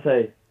 I want to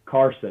say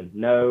Carson.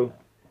 No.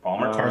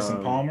 Palmer?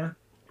 Carson Palmer?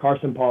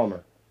 Carson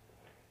Palmer.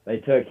 They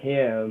took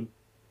him,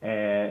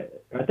 and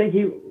I think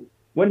he was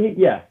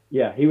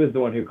the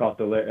one who caught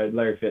the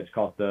Larry Fitz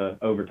caught the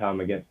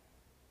overtime against.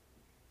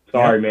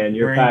 Sorry, man,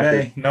 you're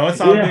Packers. No, it's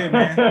all good,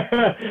 man.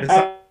 It's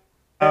all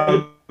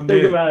good.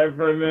 Think about it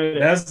for a minute.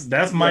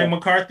 That's Mike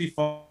McCarthy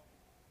fault.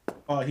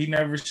 He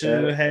never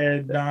should have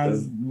had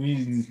Don's.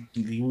 We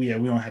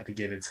don't have to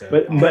get into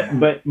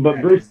it.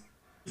 But Bruce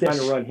trying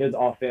to run his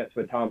offense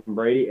with Tom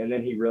Brady, and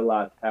then he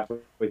realized halfway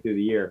through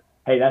the year,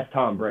 hey, that's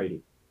Tom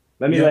Brady.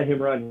 Let me let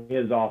him run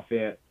his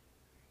offense,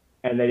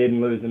 and they didn't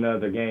lose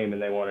another game,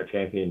 and they won a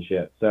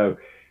championship. So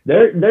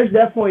there's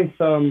definitely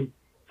some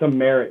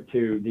merit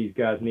to these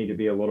guys need to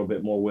be a little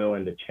bit more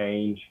willing to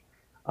change.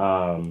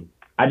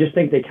 I just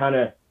think they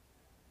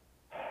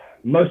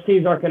most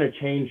teams aren't going to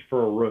change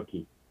for a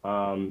rookie.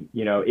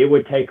 It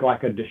would take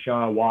like a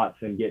Deshaun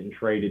Watson getting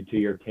traded to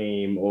your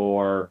team,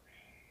 or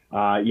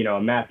a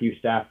Matthew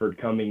Stafford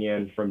coming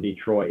in from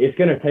Detroit. It's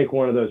going to take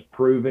one of those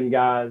proven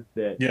guys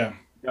that,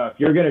 if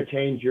you're going to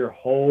change your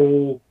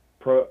whole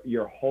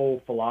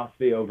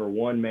philosophy over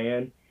one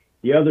man,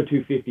 the other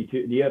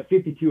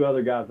 52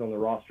 other guys on the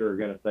roster are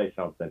going to say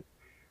something.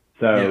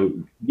 So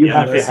you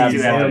have to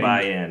have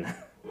buy in.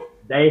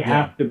 They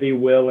have to be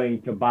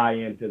willing to buy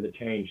into the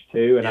change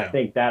too. And I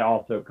think that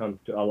also comes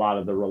to a lot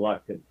of the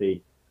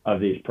reluctancy of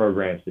these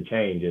programs to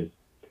change is,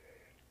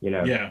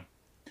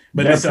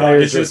 but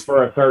it's just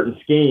for a certain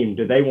scheme.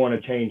 Do they want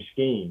to change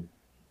schemes?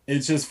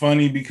 It's just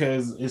funny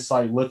because it's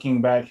like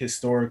looking back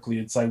historically,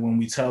 it's like when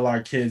we tell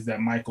our kids that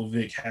Michael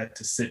Vick had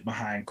to sit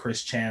behind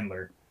Chris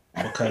Chandler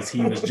because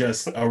he was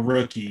just a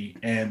rookie,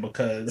 and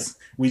because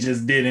we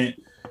just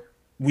didn't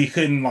we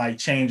couldn't like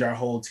change our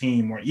whole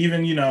team, or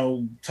even,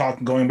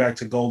 going back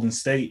to Golden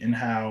State and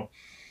how,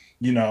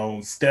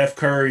 Steph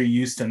Curry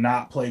used to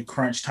not play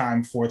crunch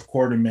time fourth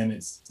quarter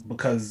minutes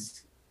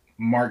because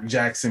Mark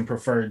Jackson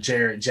preferred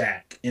Jared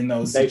Jack in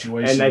those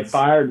situations. And they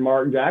fired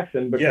Mark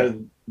Jackson because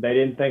they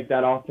didn't think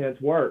that offense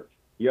worked.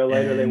 A year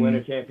later, they win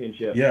a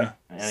championship. Yeah.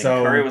 And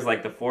Curry was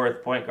like the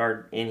fourth point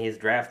guard in his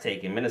draft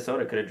take, and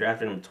Minnesota could have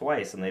drafted him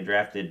twice, and they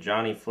drafted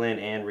Johnny Flynn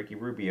and Ricky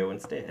Rubio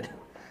instead.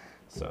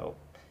 So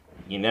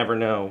you never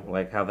know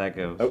like how that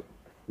goes. Oh,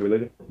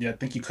 really? Yeah, I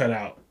think you cut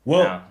out.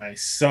 Well,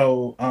 nice.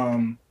 So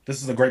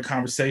this is a great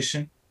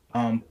conversation.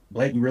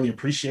 Blake, we really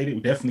appreciate it.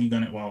 We're definitely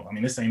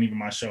this ain't even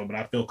my show, but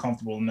I feel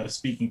comfortable enough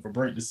speaking for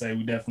Brent to say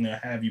we definitely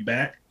have you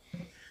back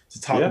to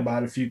talk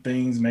about a few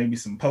things, maybe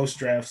some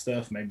post-draft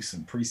stuff, maybe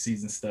some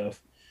preseason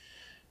stuff.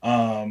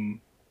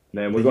 Man,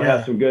 we're gonna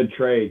have some good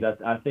trades.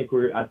 I think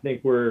we're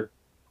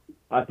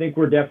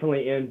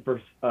definitely in for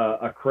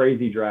a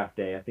crazy draft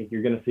day. I think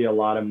you're gonna see a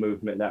lot of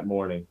movement that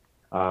morning.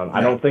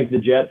 I don't think the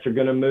Jets are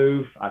gonna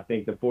move. I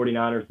think the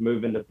 49ers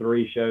moving to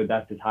 3 showed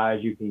that's as high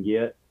as you can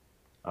get.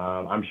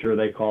 I'm sure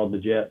they called the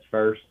Jets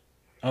first.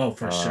 Oh,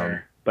 for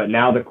sure. But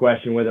now the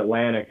question with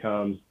Atlanta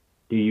comes: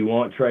 do you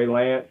want Trey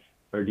Lance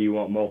or do you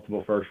want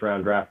multiple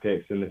first-round draft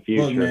picks in the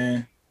future? Look,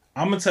 man,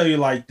 I'm gonna tell you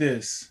like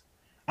this.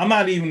 I'm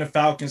not even a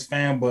Falcons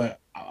fan, but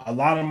a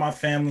lot of my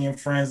family and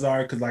friends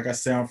are, because like I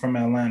said, I'm from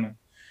Atlanta.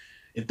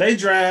 If they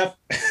draft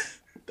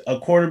a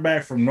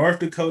quarterback from North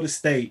Dakota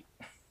State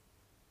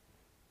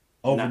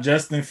over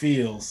Justin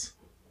Fields.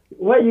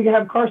 What, you can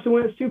have Carson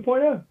Wentz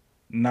 2.0?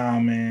 Nah,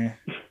 man.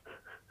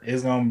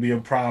 It's going to be a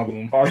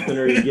problem. Carson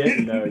are you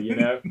getting, though,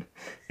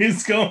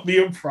 It's going to be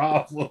a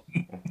problem.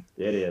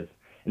 It is.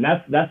 And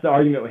that's the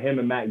argument with him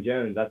and Mac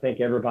Jones. I think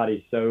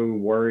everybody's so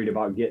worried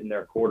about getting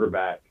their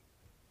quarterback.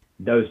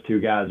 Those two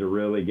guys are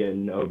really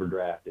getting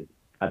overdrafted.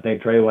 I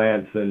think Trey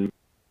Lance and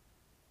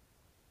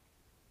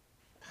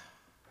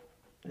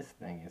this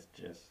thing is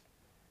just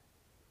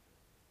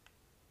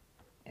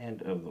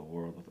end of the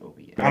world with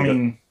OBS. I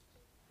mean,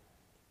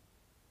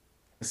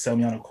 sell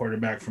me on a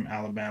quarterback from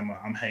Alabama,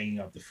 I'm hanging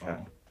up the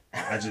phone.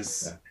 It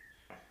just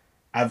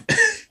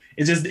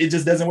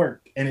doesn't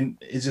work. And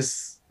it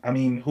just,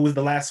 who was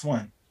the last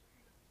one?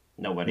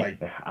 Nobody. Like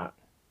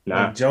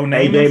Joe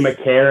Namath? AJ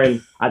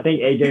McCarron. I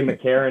think AJ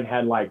McCarron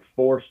had like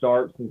 4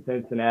 starts in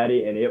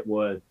Cincinnati, and it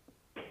was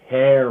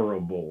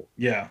terrible.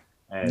 Yeah.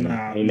 And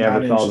he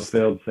never saw the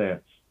field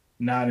since.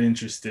 Not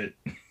interested.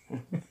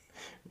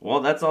 Well,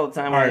 that's all the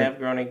time we have,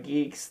 Grown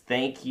Geeks.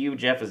 Thank you.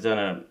 Jeff has done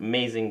an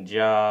amazing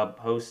job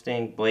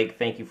hosting. Blake,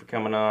 thank you for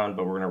coming on,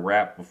 but we're going to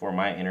wrap before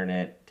my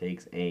internet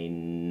takes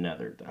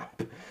another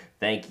dump.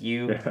 Thank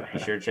you. Be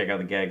sure to check out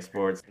the Gag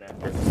Sports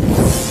Network.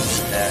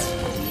 That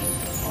we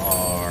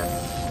are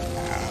out.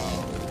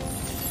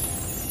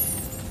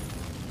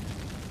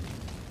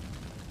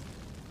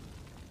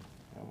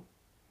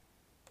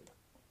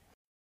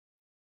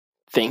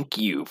 Thank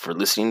you for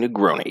listening to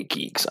Grown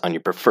Geeks on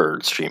your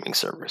preferred streaming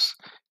service.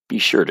 Be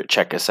sure to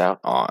check us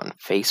out on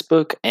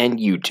Facebook and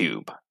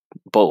YouTube,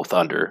 both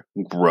under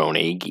Grown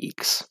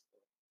Geeks.